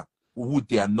they are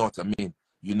not. I mean,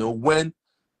 you know, when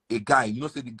a guy, you know,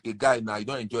 say a guy now you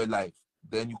don't enjoy life,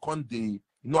 then you can't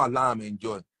allow him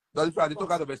enjoy. That's if they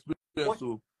talk out of experience.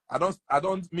 So I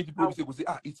don't meet people who say,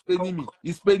 it's paining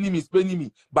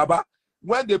me. Baba,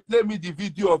 when they play me the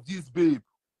video of this babe,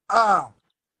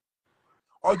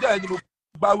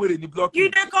 you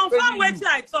can confirm when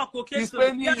I talk, okay? It's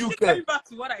paining you. Going back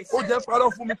to what I said. Just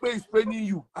for me, it's paining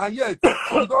you, and yet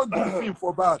you don't do film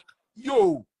for that.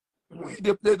 Yo,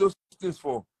 they play those things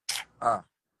for.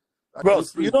 Bro,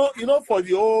 you know, for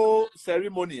the whole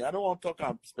ceremony, I don't want to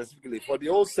talk specifically for the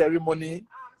whole ceremony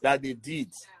that they did.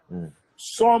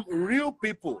 Some real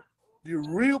people, the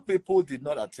real people did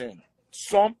not attend.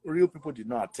 Some real people did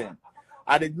not attend.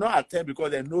 I did not attend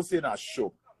because they're no saying a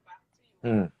show.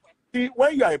 See,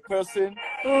 when you are a person,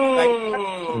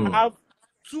 like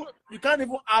you can't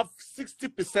even have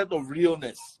 60% of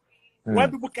realness.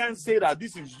 When people can't say that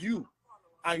this is you,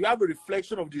 and you have a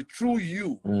reflection of the true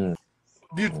you,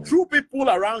 the true people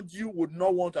around you would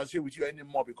not want to share with you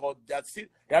anymore because they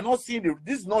are not seeing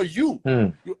this is not you.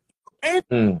 You ain't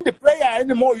the player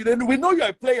anymore. We know you're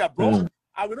a player, bro,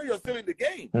 and we know you're still in the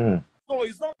game. So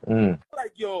it's not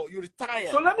like you retire.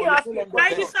 So let me ask you, I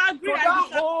disagree.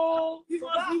 So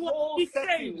that whole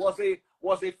setting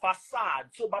was a facade.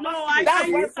 So that's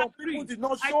why some people did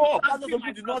not show up. That's why some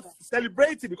people did not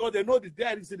celebrate it because they know the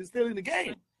dad is still in the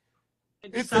game.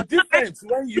 It's a difference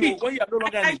when you are no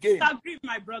longer in the game. I disagree,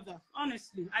 my brother.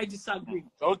 Honestly, I disagree.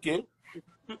 Okay.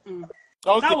 Okay.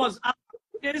 That was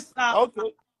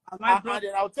okay. And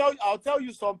then I'll tell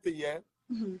you something, yeah.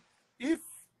 If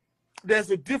there's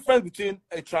a difference between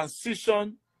a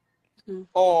transition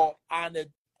or and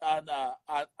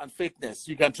fakeness,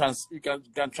 you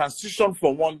can transition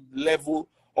from one level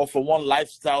or from one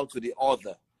lifestyle to the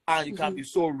other, and you can be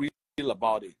so real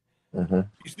about it. You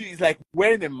see, it's like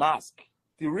wearing a mask.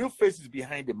 The real face is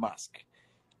behind the mask.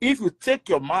 If you take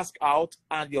your mask out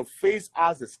and your face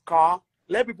has a scar,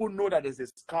 let people know that there's a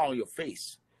scar on your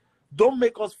face. Don't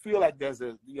make us feel like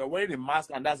you're wearing a mask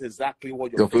and that's exactly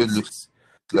what your face looks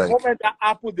like. The moment that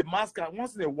I put the mask on,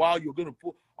 once in a while you're going to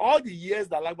put all the years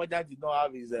that Lagbaja did not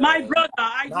have his my brother.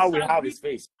 Now we have his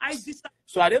face.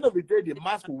 So at the end of the day, the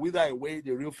mask will wither away,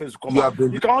 the real face will come out.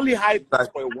 You can only hide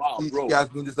that for a while, bro. He has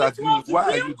been disagreeing. Why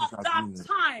are you disagreeing? That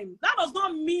time. That does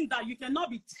not mean that you cannot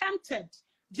be tempted.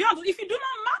 If you do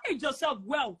not manage yourself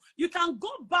well, you can go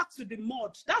back to the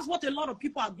mud. That's what a lot of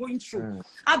people are going through.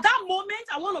 At that moment,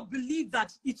 I want to believe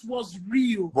that it was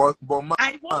real. But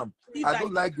I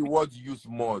don't like the word you use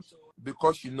mud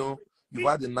because you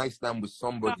had a nice time with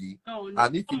somebody,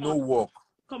 and if you know work,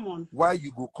 why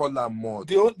you go call her mud?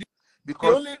 The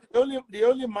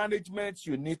only management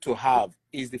you need to have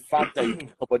is the fact that you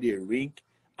give somebody a ring,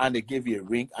 and they gave you a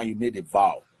ring, and you made a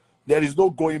vow. There is no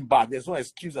going back. There's no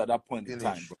excuse at that point in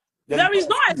time, bro. There is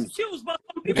no excuse, but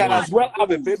you can as well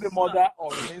have a baby mother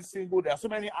or remain single. There are so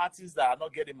many artists that are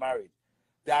not getting married.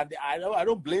 I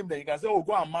don't blame them. You can say, "Oh,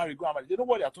 go and marry, go and marry." They know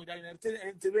what they are talking about in the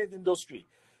entertainment industry.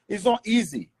 It's not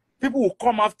easy. People will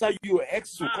come after you.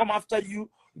 Exes will come after you.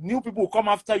 New people will come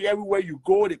after you everywhere you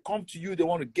go. They come to you. They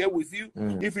want to get with you.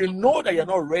 If you know that you're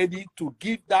not ready to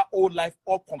give that old life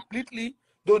up completely,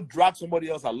 don't drag somebody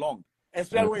else along.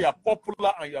 Especially when you're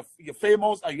popular and you're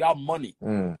famous and you have money.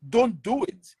 Don't do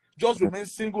it. Just remain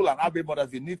single and have a mother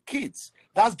if you need kids.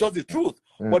 That's just the truth.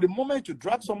 But the moment you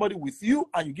drag somebody with you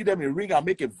and you give them a ring and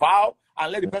make a vow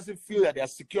and let the person feel that they are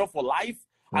secure for life,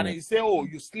 and then you say, "Oh,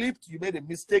 you slipped, you made a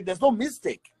mistake." There's no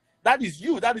mistake. That is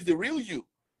you. That is the real you.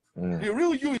 The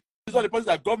real you is not the person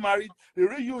that got married. The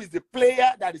real you is the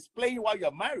player that is playing while you're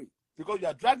married. Because you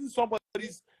are dragging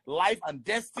somebody's life and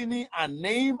destiny and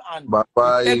name and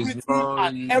integrity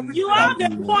and everything. You have a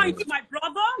point, my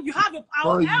brother. You have a.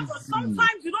 However,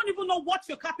 sometimes you don't even know what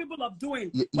you're capable of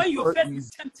doing when you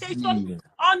face temptation.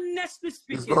 Honestly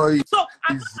speaking, so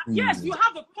yes, you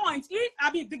have a point.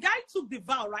 The guy took the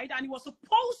vow, right, and he was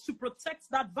supposed to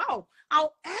protect that vow.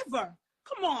 However,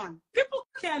 come on, people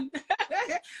can.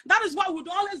 That is why we would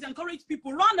always encourage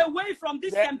people run away from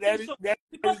this temptation. There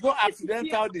is no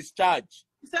accidental discharge.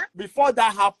 Before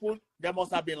that happened, there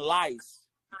must have been lies.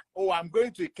 Oh, I'm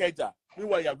going to Ikeja.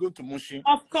 Meanwhile, you're going to Mushin.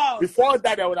 Of course. Before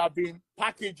that, there would have been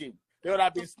packaging. There would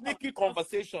have been sneaky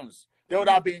conversations. There would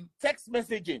have been text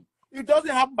messaging. It doesn't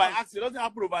happen by accident. It doesn't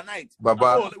happen overnight.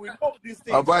 Baba, we know these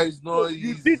things. Baba, is not so easy.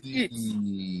 You did it.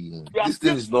 This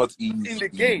thing is not easy. In the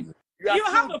game. You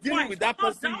are still dealing with that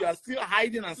person. You are still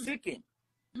hiding and seeking.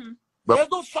 There's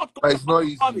no shortcut. It's not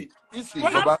easy.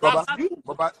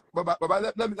 Baba,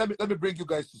 let me bring you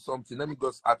guys to something. Let me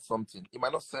just add something. It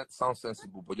might not sound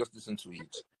sensible, but just listen to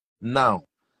it. Now,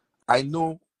 I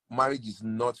know marriage is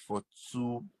not for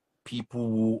two people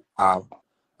who are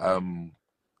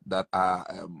that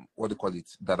are what do you call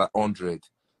it? That are 100.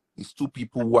 It's two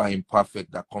people who are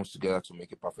imperfect that comes together to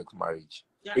make a perfect marriage.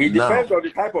 It depends on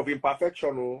the type of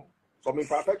imperfection. Some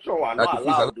imperfection are not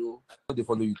allowed. They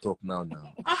follow you talk now.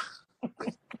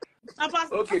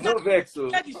 Okay, no vex.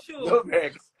 No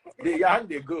vex. They yarn,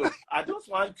 they go. I just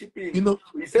want tipping.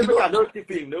 We say we are not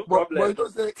tipping, no problem.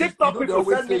 But TikTok people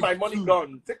send me my money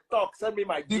gone. TikTok send me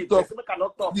my gift. They say we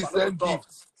cannot talk.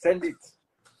 Send it.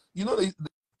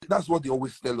 That's what they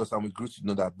always tell us, and we grew to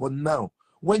know that. But now,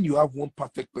 when you have one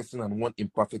perfect person and one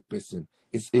imperfect person,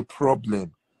 it's a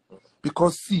problem.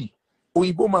 Because see,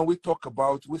 Oyibo man, we talk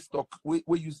about, we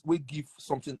give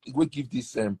something, we give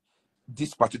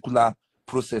this particular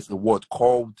process a word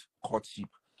called courtship.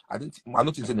 I don't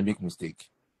think they make mistake,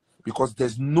 because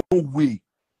there's no way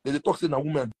they talk saying a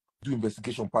woman do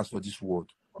investigation pass for this word.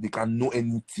 They can know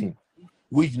anything.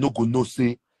 We go know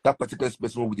say that particular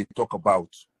person what they talk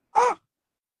about.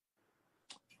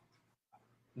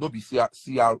 no be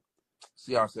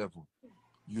CR7.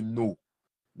 You know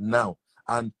now.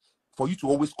 And for you to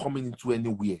always coming into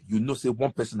anywhere, you know, say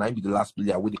one person might be the last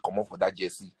player where they come up for that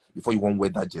jersey before you won't wear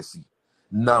that jersey.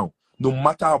 Now, no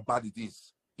matter how bad it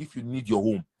is, if you need your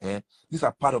home, these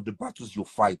are part of the battles you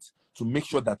fight to make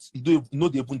sure that you don't know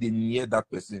even they near that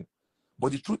person.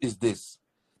 But the truth is this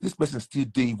person still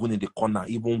there even in the corner,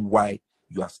 even while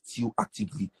you are still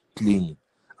actively playing.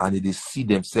 And they see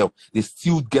themselves, they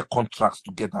still get contracts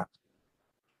together.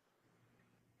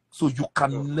 So you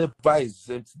can never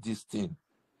exempt this thing.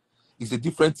 It's a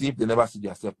different thing if they never see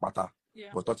themselves pattern.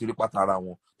 Yeah. But totally pattern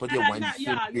around.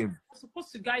 You're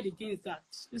supposed to guide against that.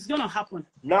 It's gonna happen.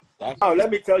 Now,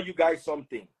 let me tell you guys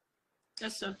something.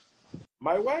 Yes, sir.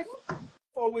 My wife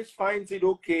always finds it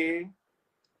okay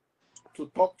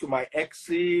to talk to my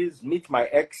exes, meet my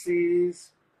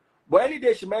exes. But any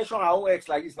day she mentions her own ex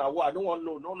like this, now what? I don't want to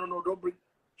know. No, don't bring.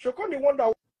 She'll come and wonder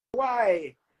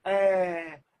why.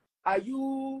 Are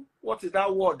you, what is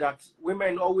that word that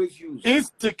women always use?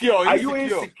 Insecure. Are you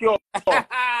insecure?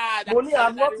 Money,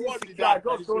 I'm not insecure. I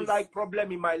just don't like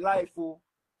problem in my life.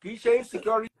 It's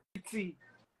insecurity.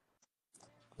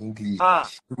 English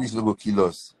will kill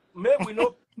us. Maybe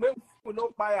we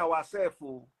not buy ourselves.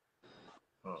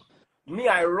 Me,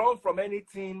 I run from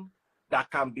anything that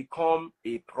can become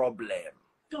a problem.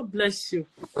 God bless you.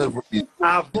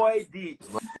 Avoid it.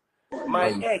 My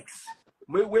ex,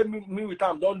 me with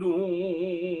them don't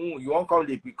do. You won't come,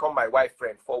 they become my wife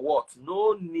friend for what?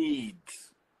 No need.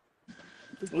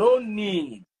 No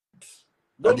need.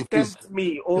 Don't tempt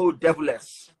me, oh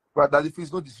deviless. But that if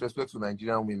it's no disrespect to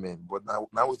Nigerian women, but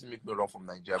now it make me run from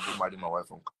Nigeria, go marry my wife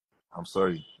from. I'm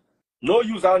sorry. No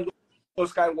use and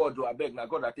those kind of words. I beg. Now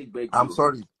God, I take beg. I'm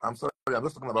sorry. I'm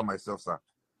just talking about myself, sir.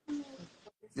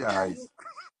 Yeah.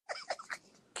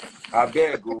 I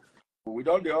beg. We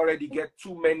don't already get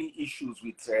too many issues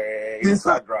with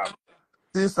Instagram.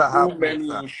 Things are happening. Too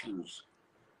many issues.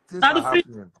 Things are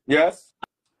happening. Yes.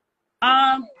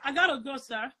 I gotta go,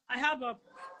 sir. I have a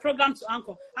program to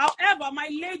anchor. However, my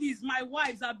ladies, my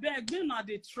wives, I beg, make una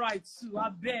they try too. I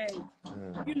beg.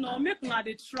 You know, make una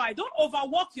they try. Don't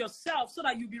overwork yourself so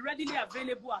that you'll be readily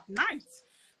available at night.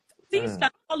 Things can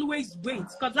always wait,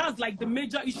 because that's like the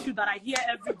major issue that I hear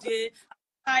every day.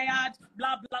 I'm tired,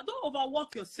 blah blah. Don't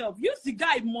overwork yourself. Use the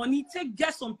guy money,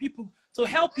 get some people to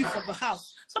help you for the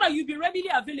house so that you'll be readily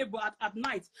available at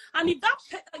night. And if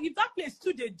that place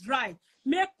too they dry,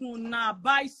 make una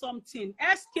buy something.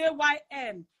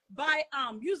 SKYN, buy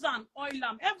use an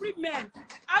oil every man.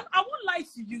 I won't lie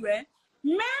to you,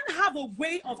 men have a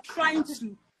way of trying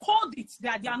to call it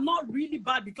that they are not really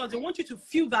bad because they want you to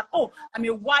feel that, oh, I'm a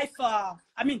wife,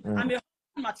 I'm a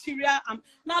material.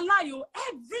 Now lie you,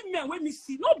 every man when me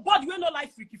see, nobody will not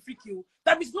like freaky.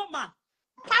 There is no man.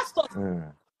 Pastors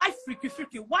like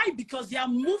freaky. Why? Because they are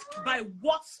moved by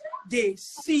what they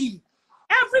see.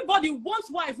 Everybody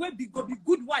wants wife will be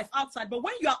good wife outside, but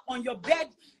when you are on your bed,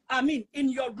 in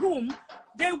your room,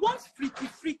 they want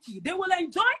freaky. They will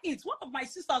enjoy it. One of my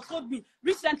sisters told me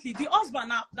recently, the husband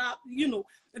now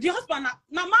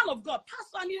man of God,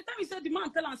 pastor, and the time he said the man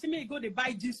tell and say me go they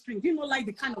buy G-string. He don't like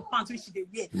the kind of pants which they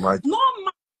wear. No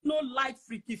man no like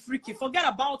freaky. Forget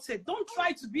about it. Don't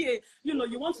try to be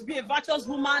you want to be a virtuous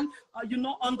woman,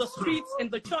 on the streets, in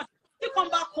the church. You come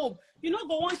back home.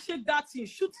 Go on shake that thing,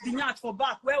 shoot the nyat for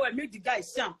back where we make the guy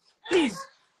sound. Please.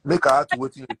 Make her to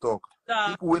wait till you talk.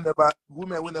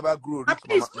 Women will never grow. At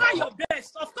least try your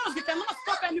best. Of course, we cannot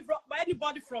stop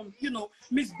anybody from,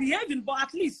 misbehaving, but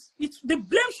at least the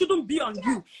blame shouldn't be on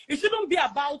you. It shouldn't be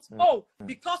about,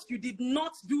 because you did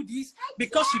not do this,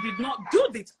 because you did not do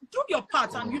this. Do your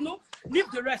part and, leave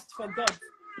the rest for God.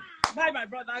 Bye, my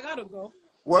brother. I gotta go.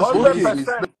 What she means is,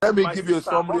 let me give you a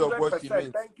summary of what she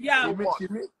means. Yeah.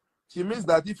 She means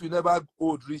that if you never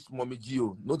old reach Mommy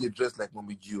Gio, no, they dress like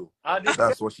Mommy Gio.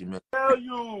 That's what she meant. Tell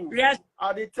you. Yes.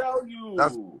 I tell you.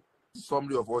 That's the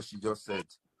summary of what she just said.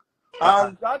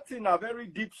 And that's in a very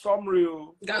deep summary.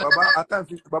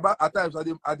 Baba, at times, I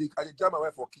jam my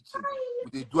wife for kitchen.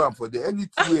 They do them for the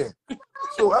anywhere.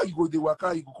 So how you go the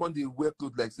waka, you go come they wear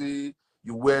clothes like say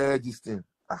you wear this thing.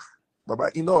 Baba,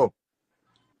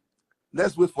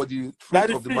 let's wait for the truth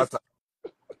of the matter.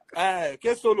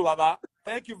 Kesolo, Baba.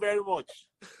 Thank you very much.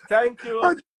 Thank you.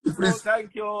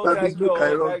 Thank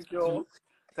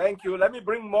you. Let me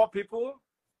bring more people.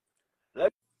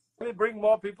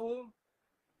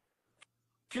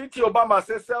 Chichi Obama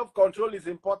says self-control is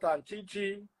important.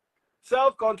 Chichi,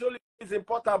 self-control is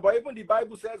important, but even the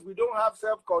Bible says we don't have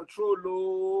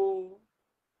self-control.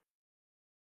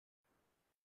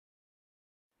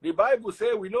 The Bible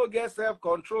says we don't get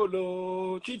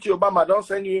self-control. Chichi Obama don't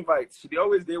send you invites. They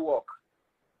always work.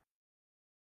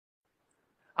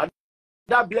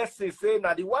 That blessing say,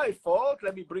 now the wife fault.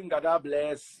 Let me bring her that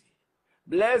bless.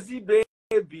 Blessy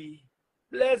baby.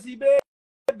 Blessy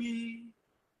baby.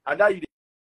 And now you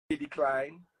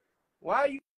decline. Why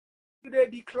you they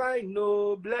decline?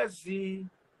 No, blessy.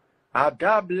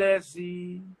 Ada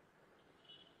blessy.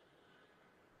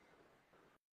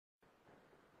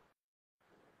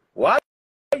 Why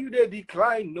you they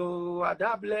decline? No,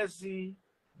 Ada blessy.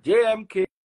 JMK.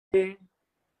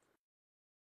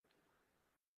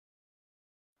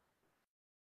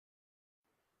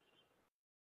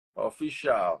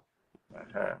 Official.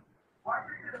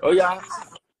 Oh yeah.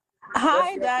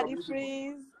 Hi, Daddy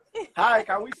Freeze. Hi,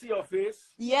 can we see your face?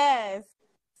 Yes.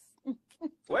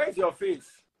 Where is your face?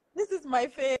 This is my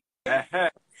face.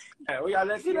 Oh yeah,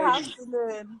 let's Good hear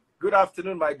afternoon. you. Good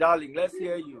afternoon, my darling. Let's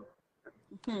hear you.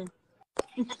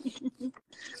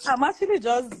 I'm actually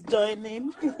just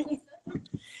joining.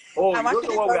 Oh, you don't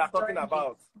know what we are talking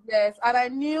about. Yes, and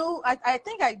I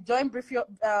think I joined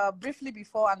briefly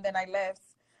before and then I left.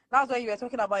 That's when you were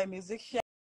talking about a musician